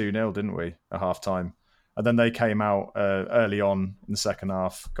went in 2-0, didn't we, at half-time? And then they came out early on in the second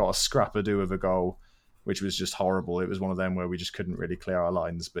half, got a scrap-a-do of a goal, which was just horrible. It was one of them where we just couldn't really clear our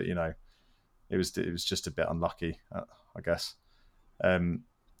lines, but, it was just a bit unlucky, I guess.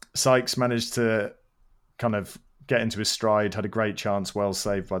 Sykes managed to kind of get into his stride, had a great chance, well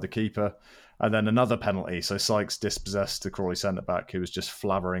saved by the keeper. And then another penalty. So Sykes dispossessed the Crawley centre-back, who was just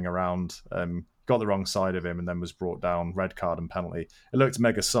flabbering around, got the wrong side of him, and then was brought down, red card and penalty. It looked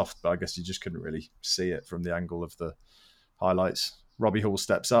mega soft, but I guess you just couldn't really see it from the angle of the highlights. Robbie Hall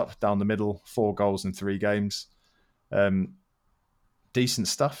steps up, down the middle, 4 goals in 3 games. Decent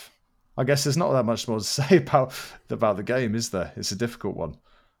stuff. I guess there's not that much more to say about the game, is there? It's a difficult one.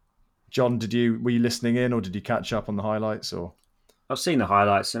 John, were you listening in, or did you catch up on the highlights? Or I've seen the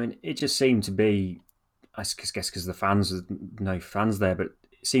highlights. I mean, it just seemed to be, I guess because the fans, no fans there, but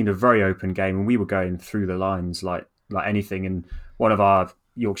it seemed a very open game, and we were going through the lines like anything. And one of our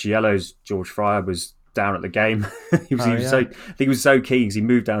Yorkshire Yellows, George Fryer, was down at the game. he was so keen because he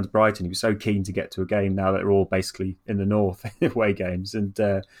moved down to Brighton. He was so keen to get to a game now that they're all basically in the north away games, and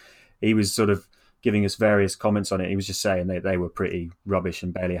he was sort of giving us various comments on it. He was just saying they were pretty rubbish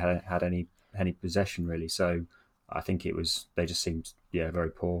and barely had any possession really. So I think they just seemed very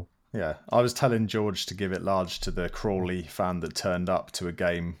poor. Yeah, I was telling George to give it large to the Crawley fan that turned up to a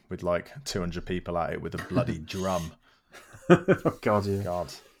game with like 200 people at it with a bloody drum. Oh, God, yeah.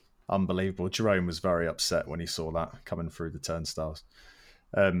 God, unbelievable. Jerome was very upset when he saw that coming through the turnstiles.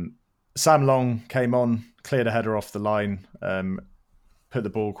 Sam Long came on, cleared a header off the line, put the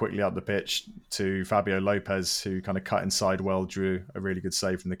ball quickly up the pitch to Fabio Lopez, who kind of cut inside well, drew a really good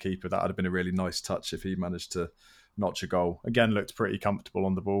save from the keeper. That would have been a really nice touch if he managed to notch a goal. Again, looked pretty comfortable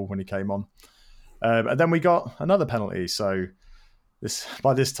on the ball when he came on. And then we got another penalty. So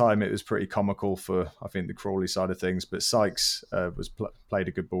by this time it was pretty comical for, I think, the Crawley side of things. But Sykes played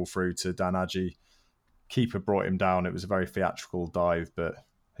a good ball through to Dan Adji. Keeper brought him down. It was a very theatrical dive, but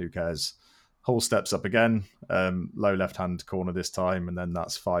who cares? Hull steps up again, low left-hand corner this time, and then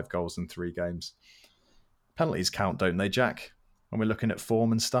that's 5 goals in 3 games. Penalties count, don't they, Jack? When we're looking at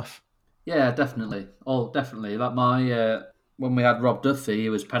form and stuff. Yeah, definitely. Oh, definitely. Like when we had Rob Duffy, he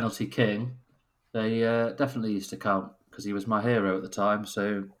was penalty king. They definitely used to count because he was my hero at the time.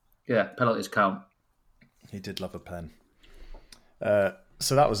 So yeah, penalties count. He did love a pen.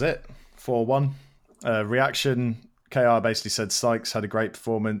 So that was it. 4-1. Reaction. KR basically said Sykes had a great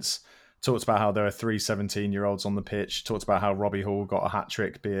performance. Talked about how there are 3 17-year-olds on the pitch. Talked about how Robbie Hall got a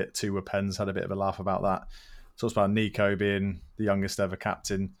hat-trick, be it 2 were pens. Had a bit of a laugh about that. Talked about Nico being the youngest ever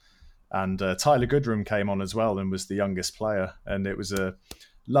captain. And Tyler Goodrum came on as well and was the youngest player. And it was a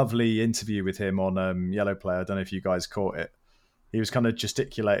lovely interview with him on Yellow Player. I don't know if you guys caught it. He was kind of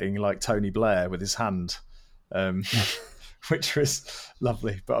gesticulating like Tony Blair with his hand, which was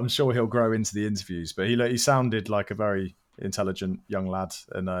lovely. But I'm sure he'll grow into the interviews. But he sounded like a very intelligent young lad.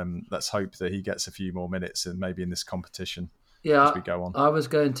 And let's hope that he gets a few more minutes and maybe in this competition as we go on. I was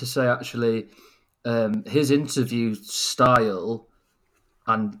going to say, actually, his interview style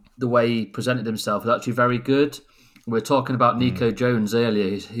and the way he presented himself was actually very good. We were talking about Nico Jones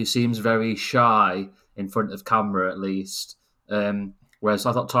earlier, who seems very shy in front of camera, at least. Whereas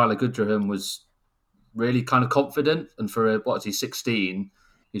I thought Tyler Goodrum was really kind of confident. And for, 16?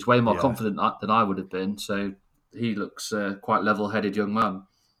 He's way more confident than I would have been. So he looks quite level-headed young man.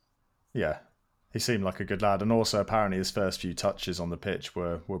 Yeah. He seemed like a good lad. And also, apparently, his first few touches on the pitch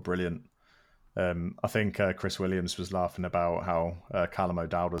were brilliant. I think Chris Williams was laughing about how Callum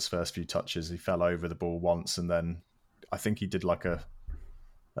O'Dowda's first few touches, he fell over the ball once and then I think he did like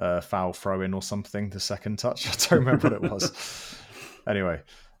a foul throw-in or something, the second touch. I don't remember what it was. Anyway,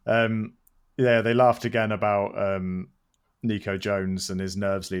 they laughed again about Nico Jones and his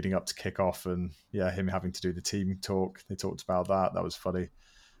nerves leading up to kick off and him having to do the team talk. They talked about that. That was funny.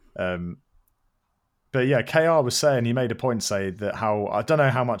 But yeah, KR was saying, he made a point saying that I don't know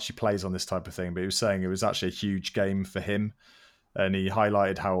how much he plays on this type of thing, but he was saying it was actually a huge game for him. And he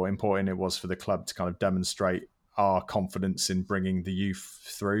highlighted how important it was for the club to kind of demonstrate our confidence in bringing the youth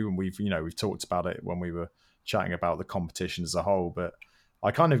through. And we've talked about it when we were chatting about the competition as a whole, but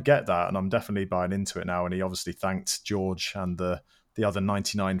I kind of get that and I'm definitely buying into it now. And he obviously thanked George and the other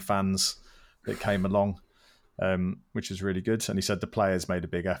 99 fans that came along. Which was really good. And he said the players made a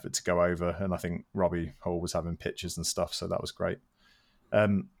big effort to go over. And I think Robbie Hall was having pictures and stuff. So that was great.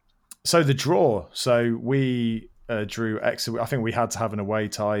 So the draw. So we drew Exeter. I think we had to have an away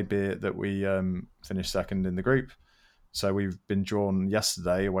tie, be it that we finished second in the group. So we've been drawn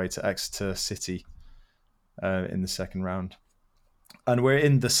yesterday away to Exeter City in the second round. And we're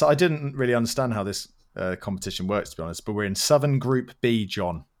in the... I didn't really understand how this competition works, to be honest, but we're in Southern Group B,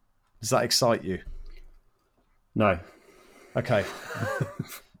 John. Does that excite you? No. Okay.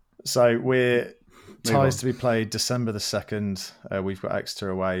 So we're ties to be played December the 2nd. We've got Exeter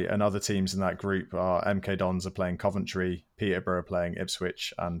away, and other teams in that group are MK Dons are playing Coventry, Peterborough are playing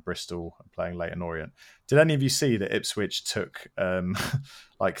Ipswich, and Bristol are playing Leyton Orient. Did any of you see that Ipswich took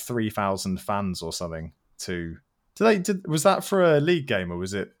like 3,000 fans or something to... Was that for a league game, or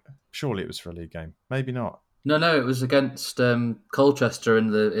was it... Surely it was for a league game. Maybe not. No, it was against Colchester in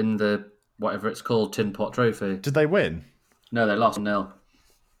the whatever it's called, Tin Pot Trophy. Did they win? No, they lost 0.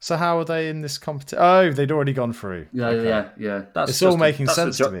 So how are they in this competition? Oh, they'd already gone through. Yeah. It's all making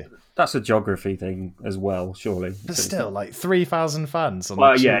sense to me. That's a geography thing as well, surely. But still, like 3,000 fans on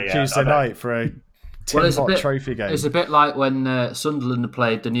Tuesday night for a Tin Pot Trophy game. It's a bit like when Sunderland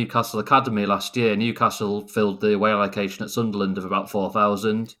played the Newcastle Academy last year. Newcastle filled the away allocation at Sunderland of about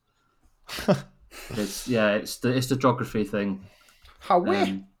 4,000. It's the geography thing. How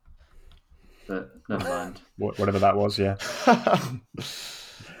weird. But never mind. Whatever that was, yeah.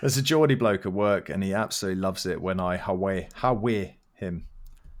 There's a Geordie bloke at work and he absolutely loves it when I hawe him,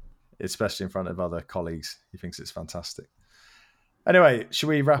 especially in front of other colleagues. He thinks it's fantastic. Anyway, should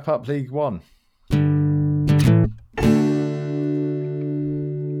we wrap up League One?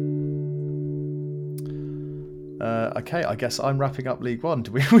 Okay, I guess I'm wrapping up League One.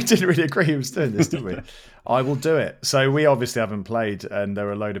 We didn't really agree who was doing this, did we? I will do it. So we obviously haven't played, and there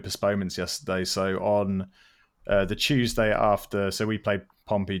were a load of postponements yesterday. So on the Tuesday after, so we played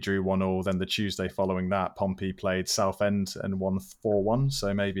Pompey, drew 1-1. Then the Tuesday following that, Pompey played Southend and won 4-1.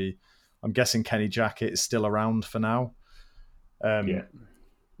 So maybe, I'm guessing Kenny Jackett is still around for now. Yeah.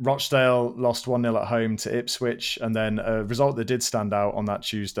 Rochdale lost 1-0 at home to Ipswich, and then a result that did stand out on that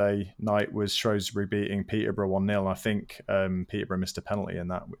Tuesday night was Shrewsbury beating Peterborough 1-0. I think Peterborough missed a penalty in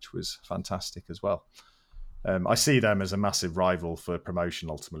that, which was fantastic as well. I see them as a massive rival for promotion,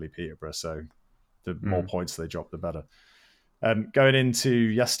 ultimately, Peterborough, so the more points they drop, the better. Going into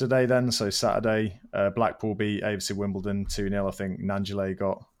yesterday then, so Saturday, Blackpool beat AFC Wimbledon 2-0. I think Nanjale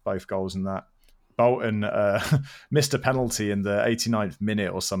got both goals in that. Bolton missed a penalty in the 89th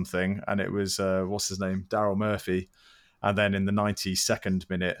minute or something, and it was, what's his name, Daryl Murphy. And then in the 92nd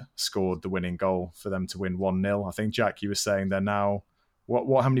minute, scored the winning goal for them to win 1-0. I think, Jack, you were saying they're now,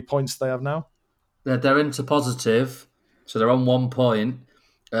 how many points do they have now? They're into positive, so they're on 1 point.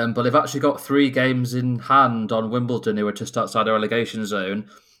 But they've actually got 3 games in hand on Wimbledon, who are just outside the relegation zone,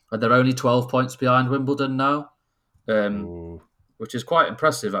 and they're only 12 points behind Wimbledon now, which is quite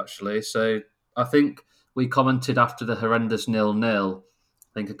impressive, actually. So I think we commented after the horrendous 0-0,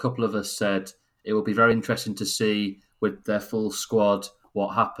 I think a couple of us said it will be very interesting to see with their full squad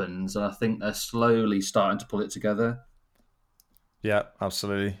what happens, and I think they're slowly starting to pull it together. Yeah,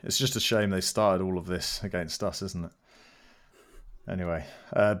 absolutely. It's just a shame they started all of this against us, isn't it? Anyway,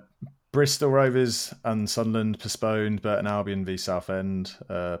 Bristol Rovers and Sunderland postponed, Burton Albion v Southend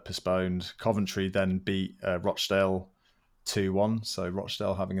postponed. Coventry then beat Rochdale 2-1, so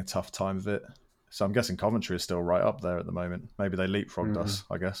Rochdale having a tough time of it. So I'm guessing Coventry is still right up there at the moment. Maybe they leapfrogged us,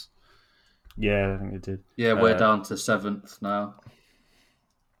 I guess. Yeah, I think they did. Yeah, we're down to 7th now.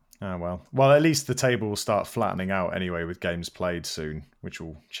 Oh, well. Well, at least the table will start flattening out anyway with games played soon, which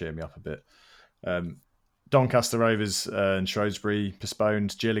will cheer me up a bit. Doncaster Rovers and Shrewsbury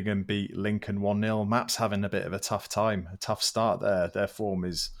postponed. Gillingham beat Lincoln 1-0. Maps having a bit of a tough time, a tough start there. Their form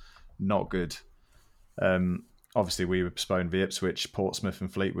is not good. Obviously, we were postponed via Ipswich, Portsmouth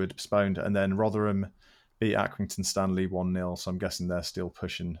and Fleetwood postponed. And then Rotherham beat Accrington Stanley 1-0. So I'm guessing they're still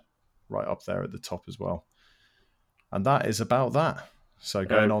pushing right up there at the top as well. And that is about that. So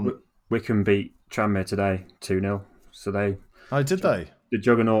going on... Wickham beat Tranmere today 2-0. So they... Oh, did they? The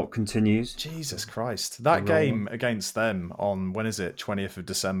juggernaut continues. Jesus Christ. That game against them on, when is it, 20th of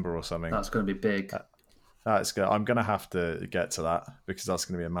December or something? That's going to be big. That's good. I'm going to have to get to that because that's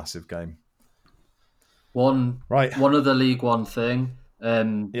going to be a massive game. One other League One thing.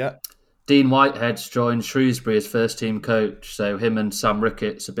 Yeah. Dean Whitehead's joined Shrewsbury as first team coach, so him and Sam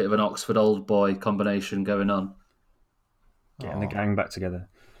Ricketts, a bit of an Oxford old boy combination going on. Getting the gang back together.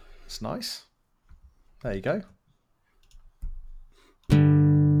 It's nice. There you go.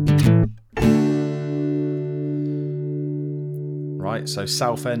 Right, so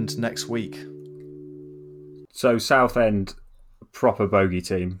Southend next week. So Southend, proper bogey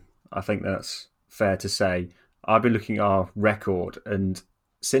team. I think that's fair to say. I've been looking at our record, and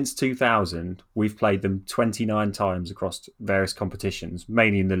since 2000, we've played them 29 times across various competitions,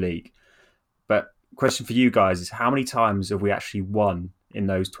 mainly in the league. But question for you guys is, how many times have we actually won in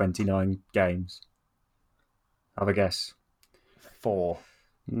those 29 games? Have a guess. 4.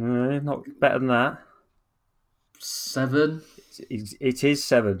 No, not better than that. 7. It is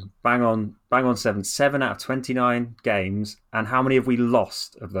 7. Bang on 7. 7 out of 29 games. And how many have we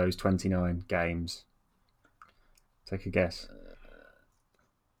lost of those 29 games? Take a guess.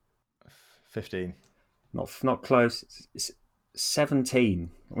 15. Not close. It's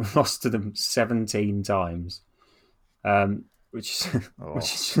 17. We've lost to them 17 times, which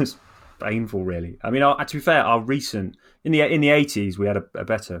is just painful, really. I mean, to be fair, our recent in the 80s we had a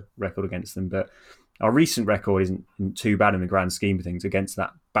better record against them, but our recent record isn't too bad in the grand scheme of things against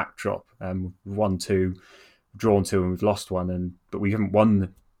that backdrop. We've won 2, drawn 2, and we've lost 1, but we haven't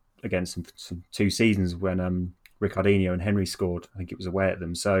won against them for some 2 seasons when Ricardinho and Henry scored. I think it was away at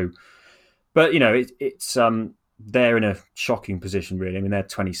them. So, but you know, it's they're in a shocking position, really. I mean, they're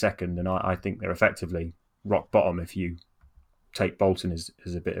 22nd, and I think they're effectively rock bottom if you take Bolton as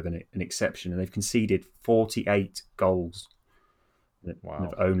a bit of an exception. And they've conceded 48 goals. Wow. And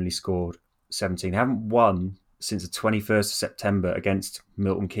they've only scored 17. They haven't won since the 21st of September against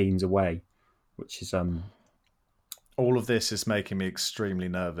Milton Keynes away, which is... All of this is making me extremely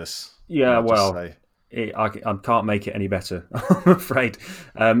nervous. Yeah, well... I can't make it any better, I'm afraid.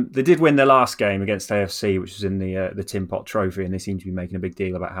 They did win their last game against AFC, which was in the Tin Pot Trophy, and they seem to be making a big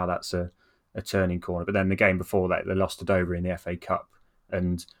deal about how that's a turning corner. But then the game before that, they lost to Dover in the FA Cup.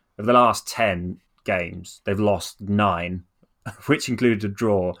 And of the last 10 games, they've lost 9, which included a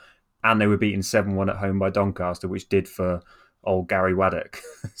draw, and they were beaten 7-1 at home by Doncaster, which did for old Gary Waddock.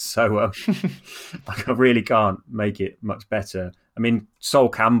 So I really can't make it much better. I mean, Sol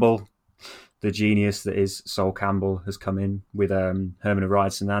Campbell... The genius that is Sol Campbell has come in with Herman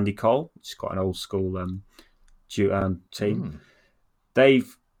O'Rides and Andy Cole, which is quite an old school team.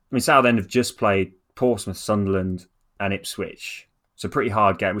 They've mean, Southend have just played Portsmouth, Sunderland, and Ipswich. It's a pretty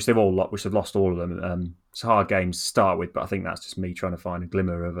hard game, which they've lost all of them. It's a hard game to start with, but I think that's just me trying to find a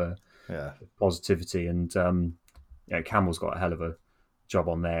glimmer of positivity. And Campbell's got a hell of a job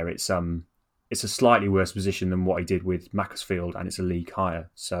on there. It's a slightly worse position than what he did with Macclesfield, and it's a league higher.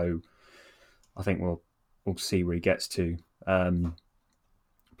 So I think we'll see where he gets to.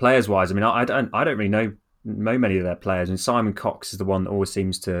 Players wise, I mean, I don't really know many of their players, and Simon Cox is the one that always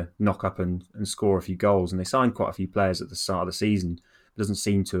seems to knock up and score a few goals. And they signed quite a few players at the start of the season. It doesn't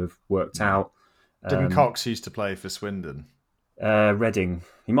seem to have worked out. Didn't Cox used to play for Swindon? Reading.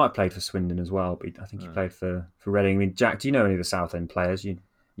 He might have played for Swindon as well, but I think he played for Reading. I mean, Jack, do you know any of the Southend players? You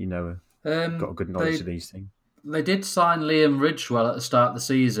know, got a good knowledge of these things. They did sign Liam Ridgewell at the start of the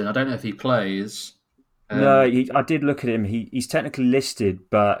season. I don't know if he plays. No, I did look at him. He's technically listed,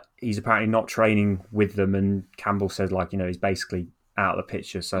 but he's apparently not training with them. And Campbell said, he's basically out of the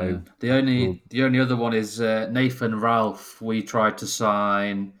picture. So the only other one is Nathan Ralph. We tried to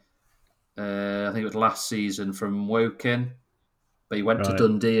sign, I think it was last season from Woking, but he went to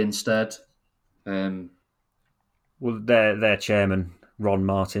Dundee instead. Well, their chairman, Ron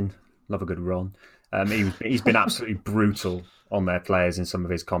Martin, love a good Ron. He's been absolutely brutal on their players in some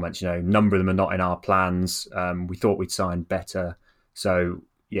of his comments. A number of them are not in our plans. We thought we'd sign better. So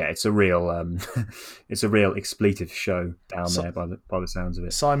yeah, it's a real expletive show down there by the sounds of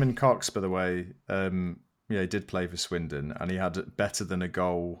it. Simon Cox, by the way, he did play for Swindon, and he had better than a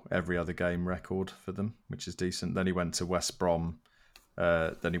goal every other game record for them, which is decent. Then he went to West Brom,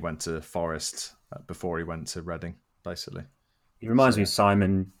 then he went to Forest before he went to Reading, basically. He reminds me of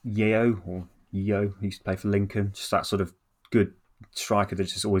Simon Yeo, who used to play for Lincoln, just that sort of good striker that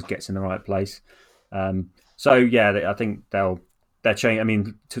just always gets in the right place. I think they're changing. I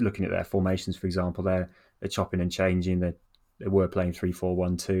mean, looking at their formations, for example, they're chopping and changing. They were playing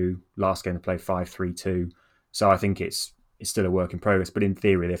 3-4-1-2. Last game they played 5-3-2. So I think it's still a work in progress. But in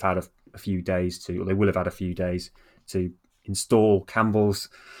theory, they've had a few days they will have had a few days to install Campbell's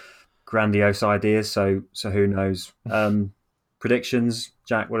grandiose ideas. So who knows? Predictions,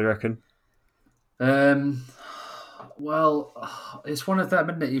 Jack? What do you reckon? Well, it's one of them,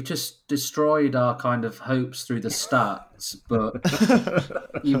 isn't it? You've just destroyed our kind of hopes through the stats, but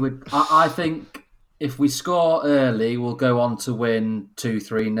I think if we score early, we'll go on to win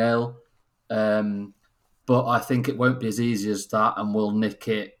 2-3-0. But I think it won't be as easy as that, and we'll nick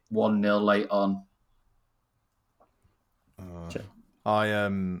it 1-0 late on.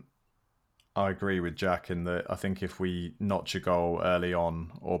 I agree with Jack in that I think if we notch a goal early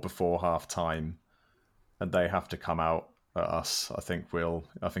on or before half time, and they have to come out at us, I think it'll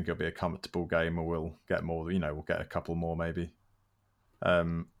be a comfortable game, or we'll get more. We'll get a couple more maybe.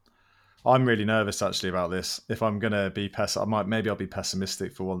 I'm really nervous actually about this. If I'm gonna be I'll be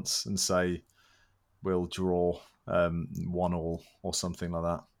pessimistic for once and say we'll draw 1-1 or something like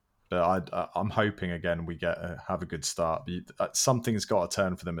that. But I'm hoping again we have a good start. But something's got to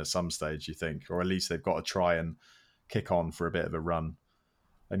turn for them at some stage, you think, or at least they've got to try and kick on for a bit of a run.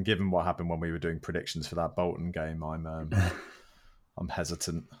 And given what happened when we were doing predictions for that Bolton game, I'm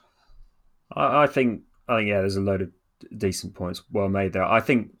hesitant. I think there's a load of decent points well made there. I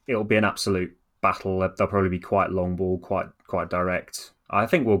think it'll be an absolute battle. They'll probably be quite long ball, quite direct. I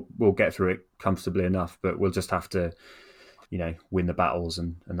think we'll get through it comfortably enough, but we'll just have to, win the battles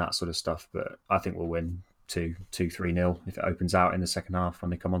and that sort of stuff. But I think we'll win 2-3-0 if it opens out in the second half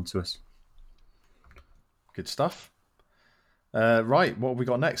when they come on to us. Good stuff. Right, what have we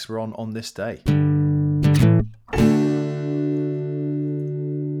got next? We're on this day.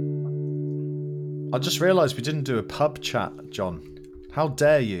 I just realised we didn't do a pub chat, John. How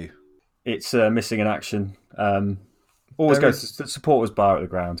dare you? It's missing in action. Always go to the supporters bar at the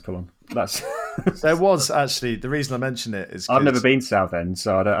ground. Come on, that's. There was actually, the reason I mention it is I've never been to Southend,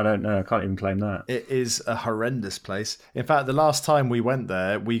 so I don't know. I can't even claim that. It is a horrendous place. In fact, the last time we went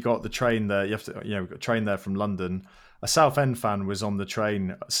there, we got the train there. We got a train there from London. A Southend fan was on the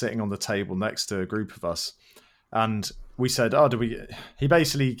train, sitting on the table next to a group of us, and we said, he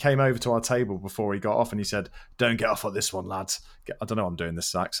basically came over to our table before he got off, and he said, "Don't get off at this one, lads." I don't know. I'm doing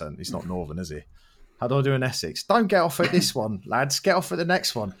this accent. He's not Northern, is he? How do I do an Essex? Don't get off at this one, lads. Get off at the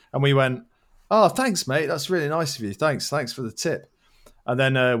next one. And we went, "Oh, thanks, mate. That's really nice of you. Thanks for the tip." And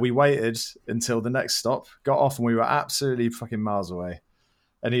then we waited until the next stop, got off, and we were absolutely fucking miles away.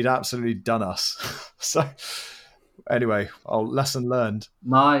 And he'd absolutely done us. So anyway, lesson learned.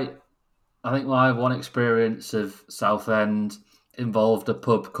 I think my one experience of Southend involved a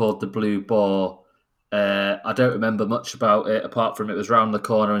pub called the Blue Boar. I don't remember much about it apart from it was round the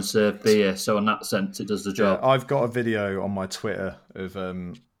corner and served beer. So in that sense, it does the job. Yeah, I've got a video on my Twitter of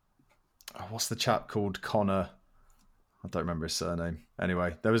what's the chap called? Connor. I don't remember his surname.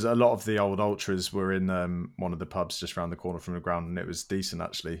 Anyway, there was a lot of the old ultras were in one of the pubs just around the corner from the ground, and it was decent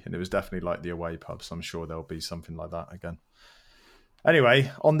actually, and it was definitely like the away pub. So I'm sure there'll be something like that again.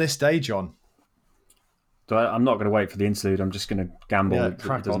 Anyway, on this day, John. So I'm not going to wait for the interlude. I'm just going to gamble that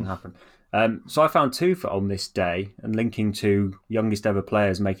it doesn't happen. So I found two for on this day, and linking to youngest ever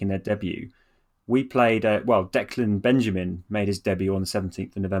players making their debut. We played, Declan Benjamin made his debut on the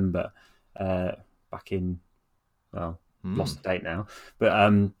 17th of November, back in, lost the date now.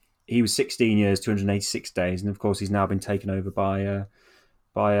 But he was 16 years, 286 days, and of course he's now been taken over by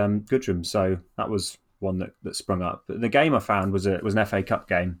Goodrum. So that was one that sprung up. But the game I found was an FA Cup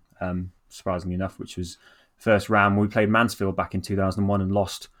game, surprisingly enough, which was first round. We played Mansfield back in 2001 and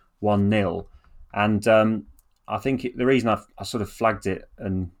lost 1-0. And I think the reason I sort of flagged it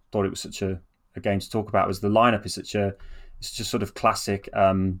and thought it was such a game to talk about was the lineup is such a sort of classic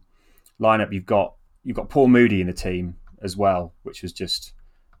lineup. You've got Paul Moody in the team as well, which was just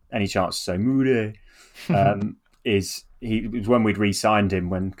any chance to say Moody. It was when we'd re-signed him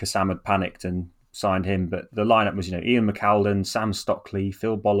when Kassam had panicked and signed him, but the lineup was Ian McAlden, Sam Stockley,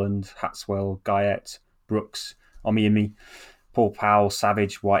 Phil Bolland, Hatswell, Guyette, Brooks, Omiimi, Paul Powell,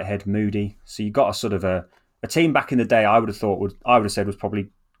 Savage, Whitehead, Moody. So you got a sort of a team back in the day. I would have said was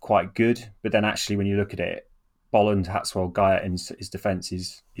probably quite good, but then actually when you look at it, Bolland, Hatswell, Guyette in his defence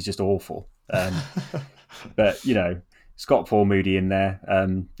is just awful. But it's got Paul Moody in there.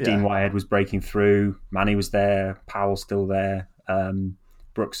 Dean Whitehead was breaking through. Manny was there. Powell's still there.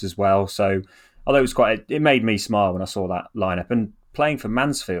 Brooks as well. So although it made me smile when I saw that lineup. And playing for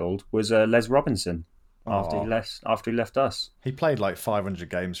Mansfield was Les Robinson after he left us. He played like 500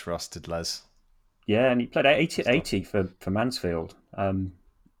 games for us, did Les? Yeah, and he played 80 for Mansfield.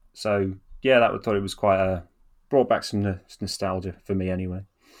 So yeah, I thought it was brought back some nostalgia for me anyway.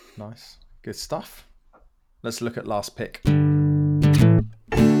 Nice, good stuff. Let's look at last pick.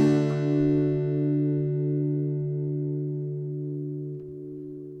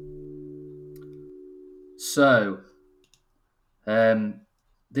 So,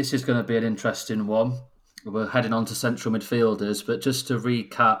 this is going to be an interesting one. We're heading on to central midfielders, but just to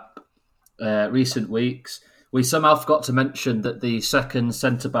recap recent weeks, we somehow forgot to mention that the second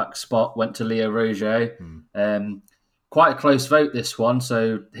centre-back spot went to Leo Roger. Quite a close vote, this one.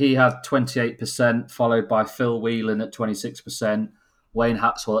 So he had 28%, followed by Phil Whelan at 26%, Wayne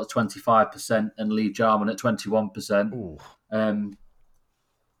Hatswell at 25%, and Lee Jarman at 21%.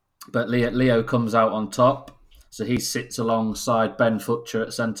 But Leo comes out on top. So he sits alongside Ben Futcher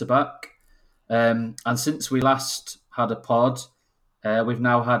at centre-back. And since we last had a pod, we've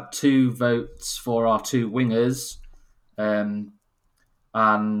now had 2 votes for our 2 wingers. And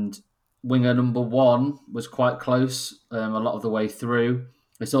winger number 1 was quite close a lot of the way through.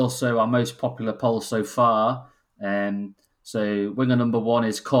 It's also our most popular poll so far. So winger number 1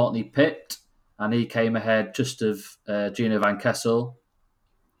 is Courtney Pitt, and he came ahead just of Gino Van Kessel.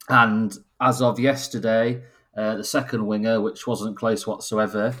 And as of yesterday, the second winger, which wasn't close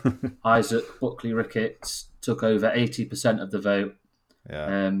whatsoever, Isaac Buckley-Ricketts, took over 80% of the vote.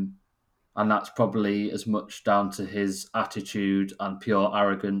 Yeah. And that's probably as much down to his attitude and pure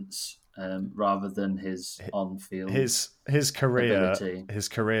arrogance rather than his on-field his career. ability. His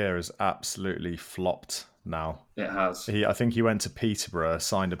career has absolutely flopped now. It has. I think he went to Peterborough,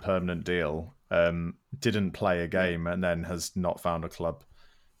 signed a permanent deal, didn't play a game, and then has not found a club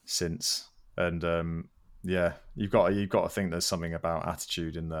since. And you've got to think there's something about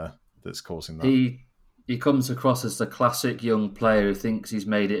attitude in there that's causing that. He comes across as the classic young player who thinks he's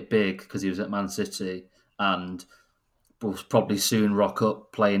made it big because he was at Man City and will probably soon rock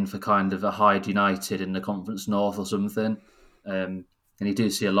up playing for kind of a Hyde United in the Conference North or something. And you do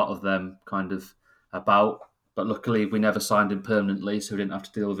see a lot of them kind of about. But luckily, we never signed him permanently, so we didn't have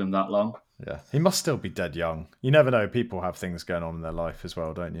to deal with him that long. Yeah, he must still be dead young. You never know. People have things going on in their life as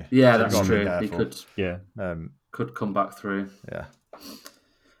well, don't you? Yeah, so that's true. He could come back through. Yeah.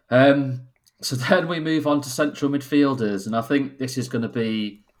 So then we move on to central midfielders, and I think this is going to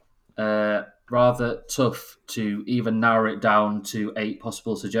be rather tough to even narrow it down to 8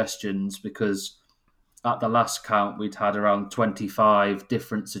 possible suggestions, because at the last count we'd had around 25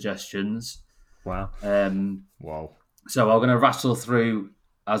 different suggestions. Wow. Wow. So I'm going to rattle through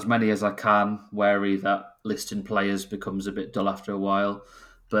as many as I can, wary that listing players becomes a bit dull after a while.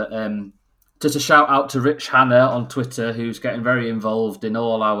 But just a shout out to Rich Hanna on Twitter, who's getting very involved in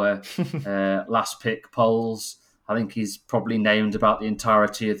all our last pick polls. I think he's probably named about the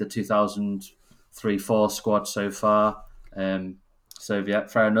entirety of the 2003-4 squad so far. So yeah,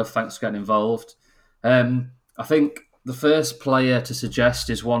 fair enough. Thanks for getting involved. I think the first player to suggest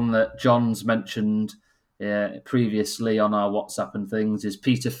is one that John's mentioned previously on our WhatsApp and things, is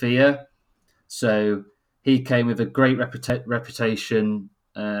Peter Fear. So he came with a great reputation.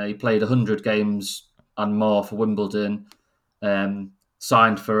 He played 100 games and more for Wimbledon,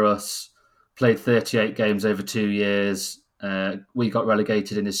 signed for us, played 38 games over 2 years. We got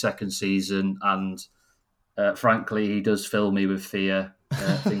relegated in his second season, and frankly, he does fill me with fear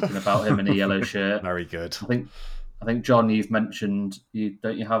thinking about him in a yellow shirt. Very good. I think John, you've mentioned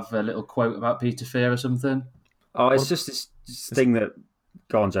don't you have a little quote about Peter Fear or something? Oh, it's just this thing that.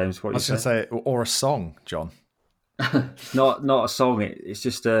 Go on, James. What I was going to say, or a song, John. Not a song. It's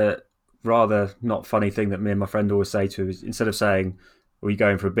just a rather not funny thing that me and my friend always say to him. Instead of saying, "Are you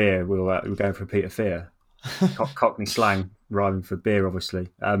going for a beer?" we're going for Peter Fear. Cockney slang rhyming for beer, obviously.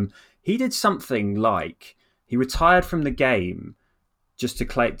 He did something like he retired from the game just to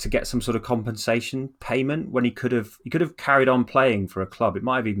get some sort of compensation payment when he could have carried on playing for a club. It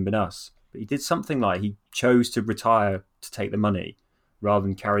might have even been us, but he did something like he chose to retire to take the money rather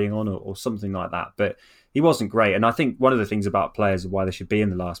than carrying on or something like that. But he wasn't great. And I think one of the things about players and why they should be in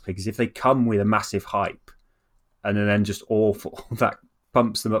the last pick is if they come with a massive hype and are then just awful, that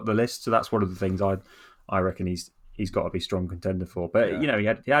bumps them up the list. So that's one of the things I reckon he's got to be strong contender for. But, he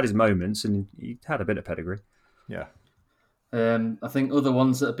had his moments and he had a bit of pedigree. Yeah. I think other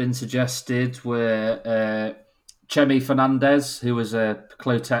ones that have been suggested were Chemi Fernandez, who was a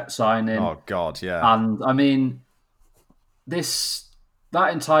Clotet signing. Oh, God, yeah. And, I mean,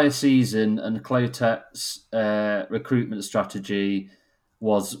 that entire season and Clotet's recruitment strategy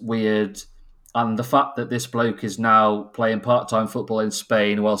was weird. And the fact that this bloke is now playing part-time football in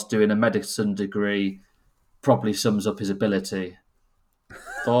Spain whilst doing a medicine degree probably sums up his ability.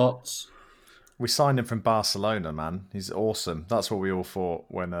 Thoughts? We signed him from Barcelona, man. He's awesome. That's what we all thought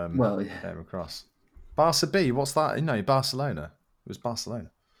when came across. Barca B, what's that? No, Barcelona. It was Barcelona.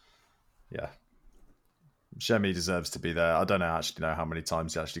 Yeah. Chemi deserves to be there. I don't actually know how many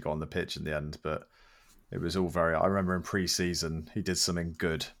times he actually got on the pitch in the end, but it was all very... I remember in pre-season, he did something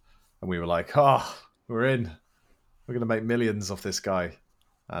good, and we were like, we're in. We're going to make millions off this guy.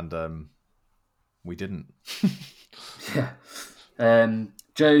 And we didn't. Yeah.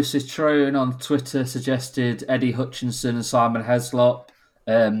 Joe Citrone on Twitter suggested Eddie Hutchinson and Simon Heslop.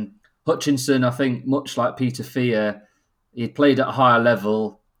 Hutchinson, I think, much like Peter Fear, he played at a higher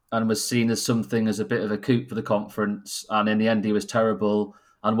level and was seen as something as a bit of a coup for the conference. And in the end, he was terrible.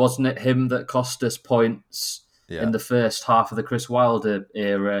 And wasn't it him that cost us points in the first half of the Chris Wilder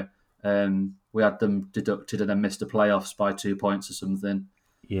era? We had them deducted and then missed the playoffs by 2 points or something.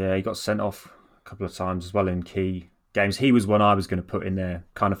 Yeah, he got sent off a couple of times as well in key games. He was one I was going to put in there,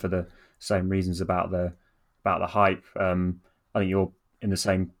 kind of for the same reasons about the hype. I think you're in the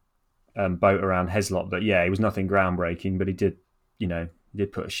same boat around Heslop. But yeah, he was nothing groundbreaking, but he did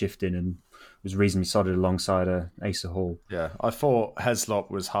put a shift in and was reasonably solid alongside Asa Hall. Yeah, I thought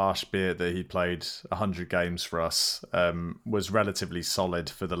Heslop was harsh, be it that he played 100 games for us, was relatively solid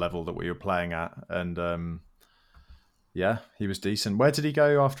for the level that we were playing at. And he was decent. Where did he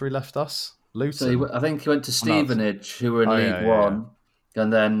go after he left us? Luton? So I think he went to Stevenage, who were in League One.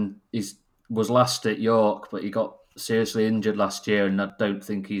 And then he was last at York, but he got seriously injured last year, and I don't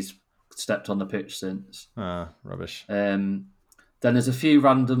think he's stepped on the pitch since. Rubbish. Then there's a few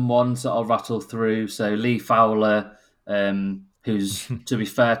random ones that I'll rattle through. So Lee Fowler, who's, to be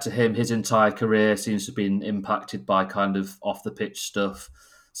fair to him, his entire career seems to have been impacted by kind of off-the-pitch stuff.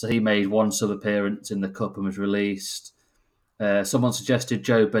 So he made one sub-appearance in the Cup and was released. Someone suggested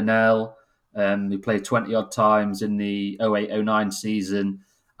Joe Burnell, who played 20-odd times in the 08-09 season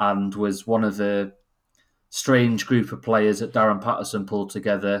and was one of the strange group of players that Darren Patterson pulled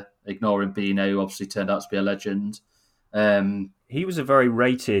together, ignoring Bino, who obviously turned out to be a legend. He was a very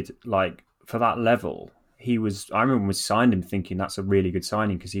rated, for that level. I remember when we signed him thinking that's a really good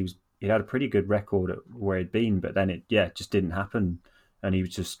signing because he had a pretty good record at where he'd been, but then it just didn't happen. And he was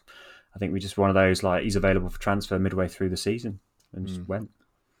just, I think we just one of those, he's available for transfer midway through the season and just went.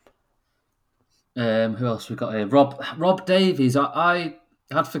 Who else we got here? Rob Davies. I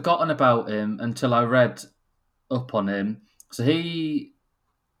had forgotten about him until I read up on him. So he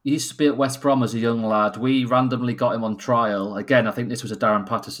used to be at West Brom as a young lad. We randomly got him on trial. Again, I think this was a Darren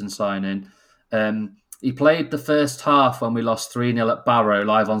Patterson signing. He played the first half when we lost 3-0 at Barrow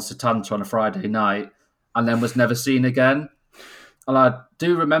live on Setanta on a Friday night and then was never seen again. And I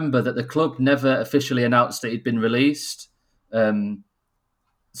do remember that the club never officially announced that he'd been released. He's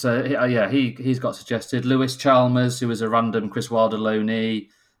got suggested. Lewis Chalmers, who was a random Chris Wilder loanee.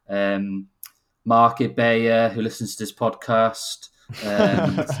 Mark Ibeya, who listens to this podcast.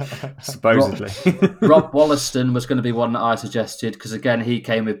 Supposedly. Rob Wollaston was going to be one that I suggested because, again, he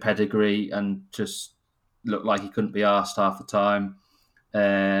came with pedigree and just looked like he couldn't be arsed half the time.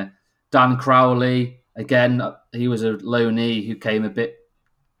 Dan Crowley, again, he was a loanee who came a bit,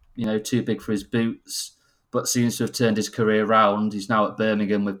 too big for his boots, but seems to have turned his career around. He's now at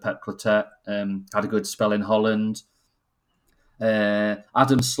Birmingham with Pep Clotet, had a good spell in Holland.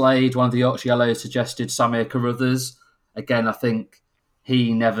 Adam Slade, one of the Yorkshire Yellows, suggested Samir Carruthers. Again, I think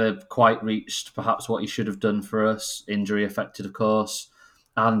he never quite reached perhaps what he should have done for us, injury affected, of course.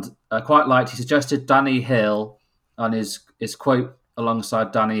 And I quite liked, he suggested Danny Hill, and his quote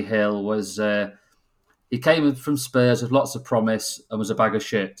alongside Danny Hill was, he came from Spurs with lots of promise and was a bag of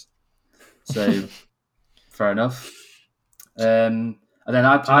shit. So, fair enough. And then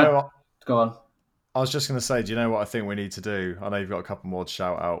go on. I was just going to say, do you know what I think we need to do? I know you've got a couple more to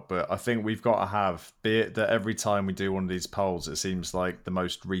shout out, but I think we've got to have, be it that every time we do one of these polls, it seems like the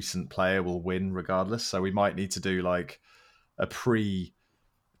most recent player will win regardless. So we might need to do like a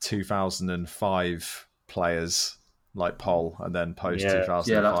pre-2005 players like poll and then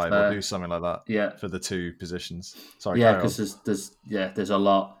post-2005. We'll do something like that for the two positions. Sorry, because there's a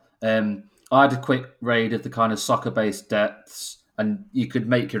lot. I had a quick raid of the kind of soccer-based depths, and you could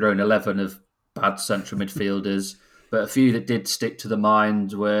make your own 11 of bad central midfielders, but a few that did stick to the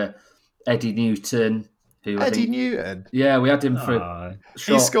mind were Eddie Newton. Newton? Yeah, we had him for a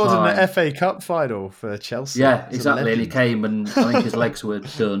short He scored time. in the FA Cup final for Chelsea. Yeah, exactly, and he came and I think his legs were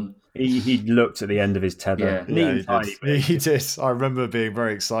done. He looked at the end of his tether. He did. I remember being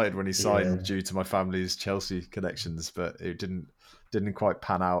very excited when he signed due to my family's Chelsea connections, but it didn't quite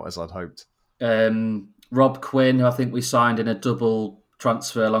pan out as I'd hoped. Rob Quinn, who I think we signed in a double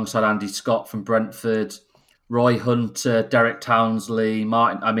transfer alongside Andy Scott from Brentford, Roy Hunter, Derek Townsley,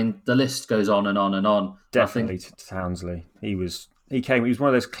 Martin. I mean, the list goes on and on and on. Definitely Townsley. He was one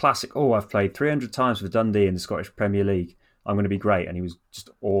of those classic, I've played 300 times for Dundee in the Scottish Premier League. I'm going to be great. And he was just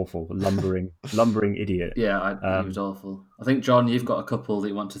awful, lumbering idiot. Yeah, he was awful. I think, John, you've got a couple that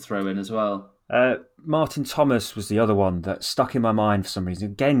you want to throw in as well. Martin Thomas was the other one that stuck in my mind for some reason.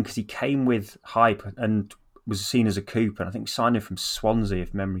 Again, because he came with hype and was seen as a coup, and I think signed him from Swansea,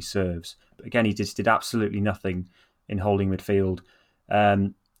 if memory serves. But again, he just did absolutely nothing in holding midfield.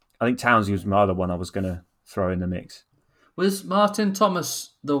 I think Townsley was my other one I was going to throw in the mix. Was Martin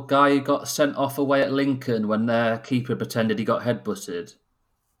Thomas the guy who got sent off away at Lincoln when their keeper pretended he got headbutted?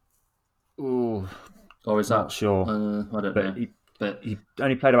 Ooh, or is that not sure? I don't know. But he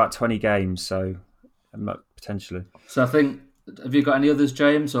only played about 20 games, so potentially. So I think. Have you got any others,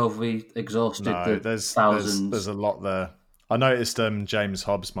 James, or have we exhausted thousands? There's a lot there. I noticed James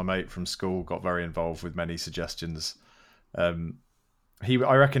Hobbs, my mate from school, got very involved with many suggestions. I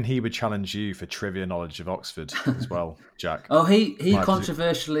reckon he would challenge you for trivia knowledge of Oxford as well, Jack. Oh, he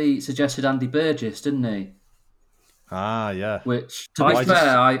controversially suggested Andy Burgess, didn't he? Ah, yeah. Which, to be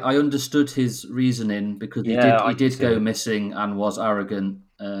fair, I understood his reasoning because he did go missing and was arrogant.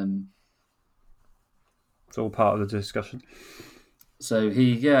 It's all part of the discussion. So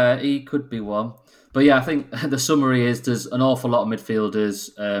he could be one. But yeah, I think the summary is there's an awful lot of midfielders,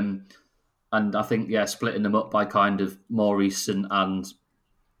 and I think splitting them up by kind of more recent and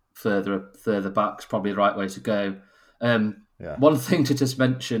further back is probably the right way to go. One thing to just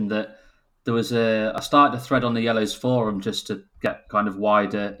mention that there was I started a thread on the Yellows forum just to get kind of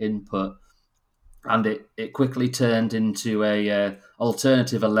wider input, and it quickly turned into a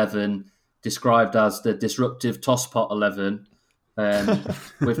alternative 11. Described as the disruptive tosspot 11,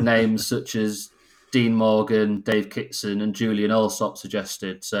 with names such as Dean Morgan, Dave Kitson, and Julian Allsop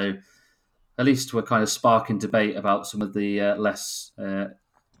suggested. So at least we're kind of sparking debate about some of the less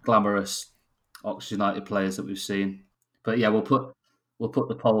glamorous Oxford United players that we've seen. But yeah, we'll put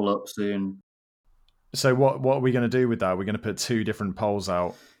the poll up soon. So what are we going to do with that? We're going to put two different polls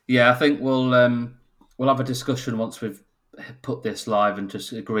out. Yeah, I think we'll have a discussion once we've put this live and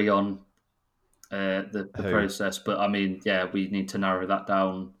just agree on the process. But I mean, we need to narrow that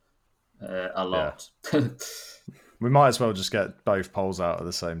down a lot. Yeah. We might as well just get both polls out at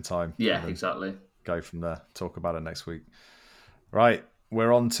the same time. Yeah, exactly. Go from there. Talk about it next week. Right,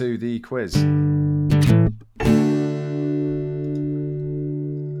 we're on to the quiz.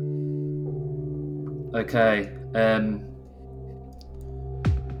 Okay.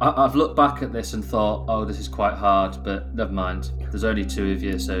 I've looked back at this and thought, this is quite hard, but never mind. There's only two of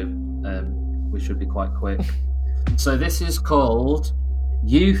you, so we should be quite quick. So this is called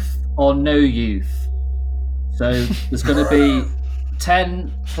Youth or No Youth. So there's going to be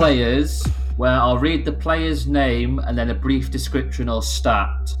 10 players where I'll read the player's name and then a brief description or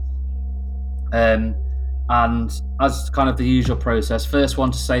stat. And And as kind of the usual process, first one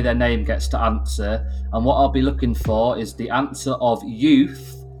to say their name gets to answer. And what I'll be looking for is the answer of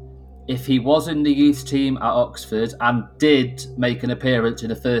youth if he was in the youth team at Oxford and did make an appearance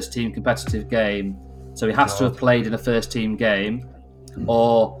in a first team competitive game. So he has to have played in a first team game.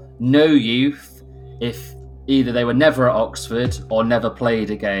 Or no youth if either they were never at Oxford or never played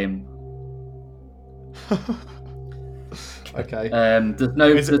a game. Okay. There's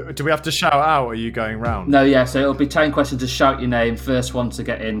no. Do we have to shout out, or are you going round? No, yeah. So it'll be 10 questions to shout your name. First one to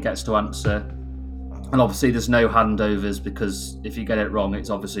get in gets to answer. And obviously, there's no handovers because if you get it wrong, it's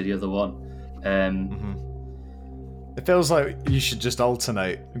obviously the other one. It feels like you should just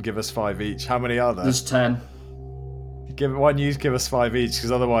alternate and give us 5 each. How many are there? There's 10. Why don't you give us 5 each?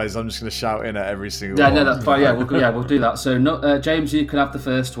 Because otherwise, I'm just going to shout in at every single one. Yeah, no, that's fine. Yeah, we'll do that. So, James, you can have the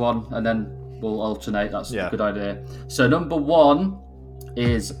first one, and then we'll alternate. That's a good idea. So number 1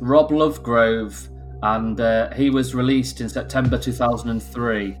 is Rob Lovegrove, and he was released in September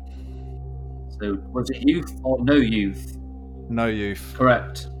 2003. So was it youth or no youth? No youth.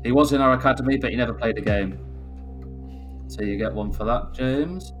 Correct. He was in our academy, but he never played a game. So you get one for that,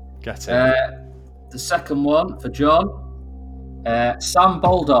 James. Get it. The second one for John, Sam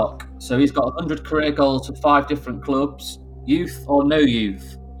Baldock. So he's got 100 career goals for 5 different clubs. Youth or no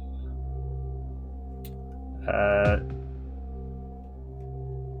youth?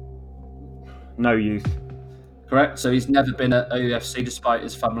 No youth. Correct. So he's never been at OUFC despite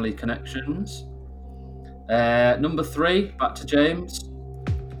his family connections. Number 3, back to James.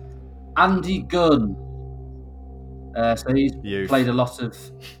 Andy Gunn. So he's played a lot of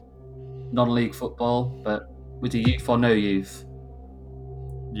non-league football, but was he youth or no youth?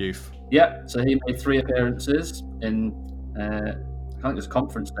 Youth. Yep. So he made 3 appearances in, I think it was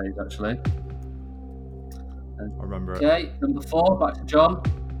conference days actually. I remember it. Okay, number 4, back to John.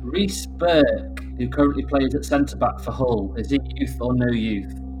 Reece Burke, who currently plays at centre-back for Hull. Is he youth or no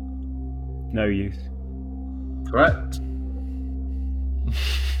youth? No youth. Correct.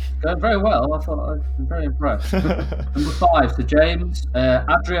 Going very well. I'm very impressed. Number 5 to James.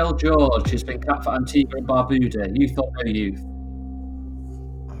 Adriel George, who's been capped for Antigua and Barbuda. Youth or no youth?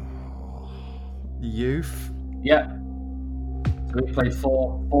 Youth? Yeah. So he played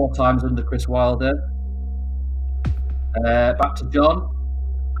four times under Chris Wilder. Back to John.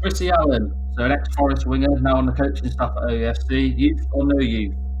 Chrissy Allen, so an ex-Forest winger, now on the coaching staff at OUFC. Youth or no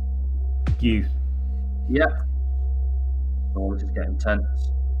youth? Youth. Yep. Oh, this is getting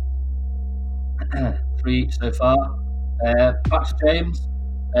tense. 3 each so far. Back to James.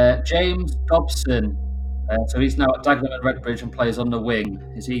 James Dobson. So he's now at Dagenham and Redbridge and plays on the wing.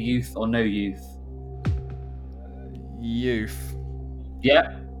 Is he youth or no youth? Youth.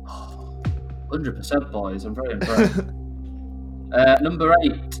 Yeah. 100% boys. I'm very impressed. Number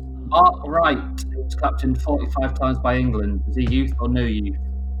 8. Mark Wright, who was captained 45 times by England. Is he youth or no youth?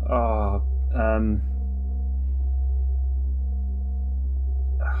 I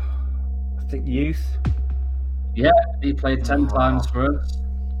think youth. Yeah, he played 10 times for us.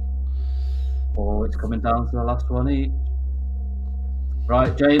 Oh, it's coming down to the last one each.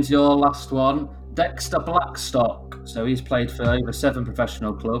 Right, James, your last one. Dexter Blackstock. So he's played for over 7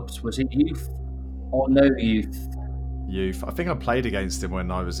 professional clubs. Was he youth or no youth? Youth. I think I played against him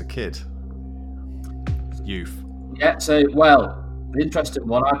when I was a kid. Youth. Yeah, so, well, the interesting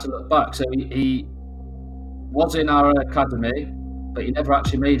one, I had to look back. So he was in our academy, but he never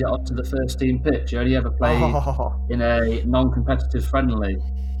actually made it onto the first team pitch. He only ever played in a non-competitive friendly.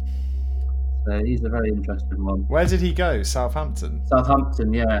 So he's a very interesting one. Where did he go? Southampton?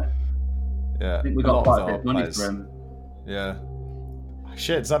 Southampton, yeah. Yeah. I think we got quite a bit of money for him. Yeah.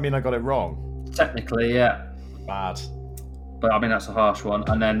 Shit, does that mean I got it wrong? Technically, yeah. Bad. But I mean, that's a harsh one.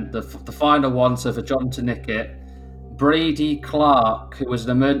 And then the final one, so for John to nick it, Brady Clark, who was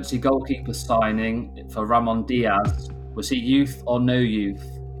an emergency goalkeeper signing for Ramon Diaz. Was he youth or no youth?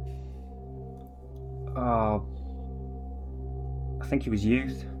 I think he was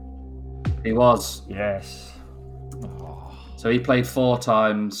youth. He was. Yes. So he played 4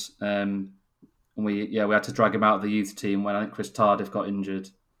 times, and we had to drag him out of the youth team when I think Chris Tardif got injured.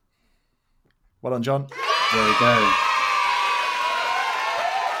 Well done, John. There we go.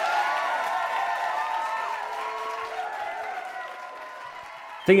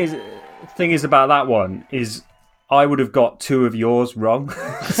 Thing is about that one is I would have got 2 of yours wrong.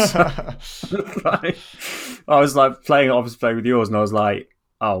 I was like obviously playing with yours, and I was like,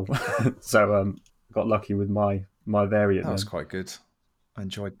 oh, so got lucky with my variant. That was quite good. I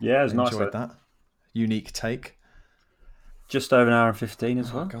enjoyed. Yeah, it was nice. Enjoyed that unique take. just over an hour and 15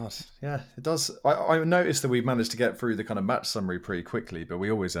 as well. Oh God, yeah, it does. I noticed that we managed to get through the kind of match summary pretty quickly, but we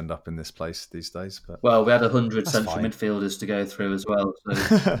always end up in this place these days. But Well, we had 100 That's central fine. midfielders to go through as well.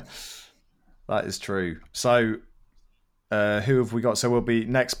 So. That is true. So, who have we got? So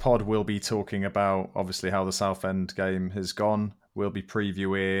next pod. We'll be talking about obviously how the Southend game has gone. We'll be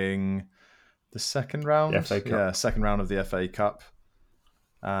previewing the second round, The FA Cup. Yeah, second round of the FA Cup,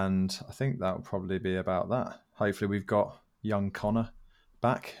 and I think that will probably be about that. Hopefully, we've got young Connor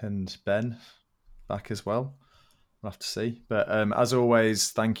back and Ben back as well. We'll have to see. But as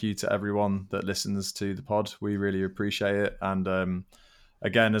always, thank you to everyone that listens to the pod. We really appreciate it. And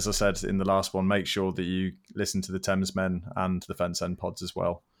again, as I said in the last one, make sure that you listen to the Thames Men and the Fence End pods as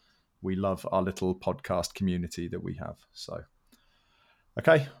well. We love our little podcast community that we have. So,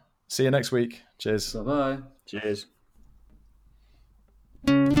 okay. See you next week. Cheers. Bye-bye. Cheers.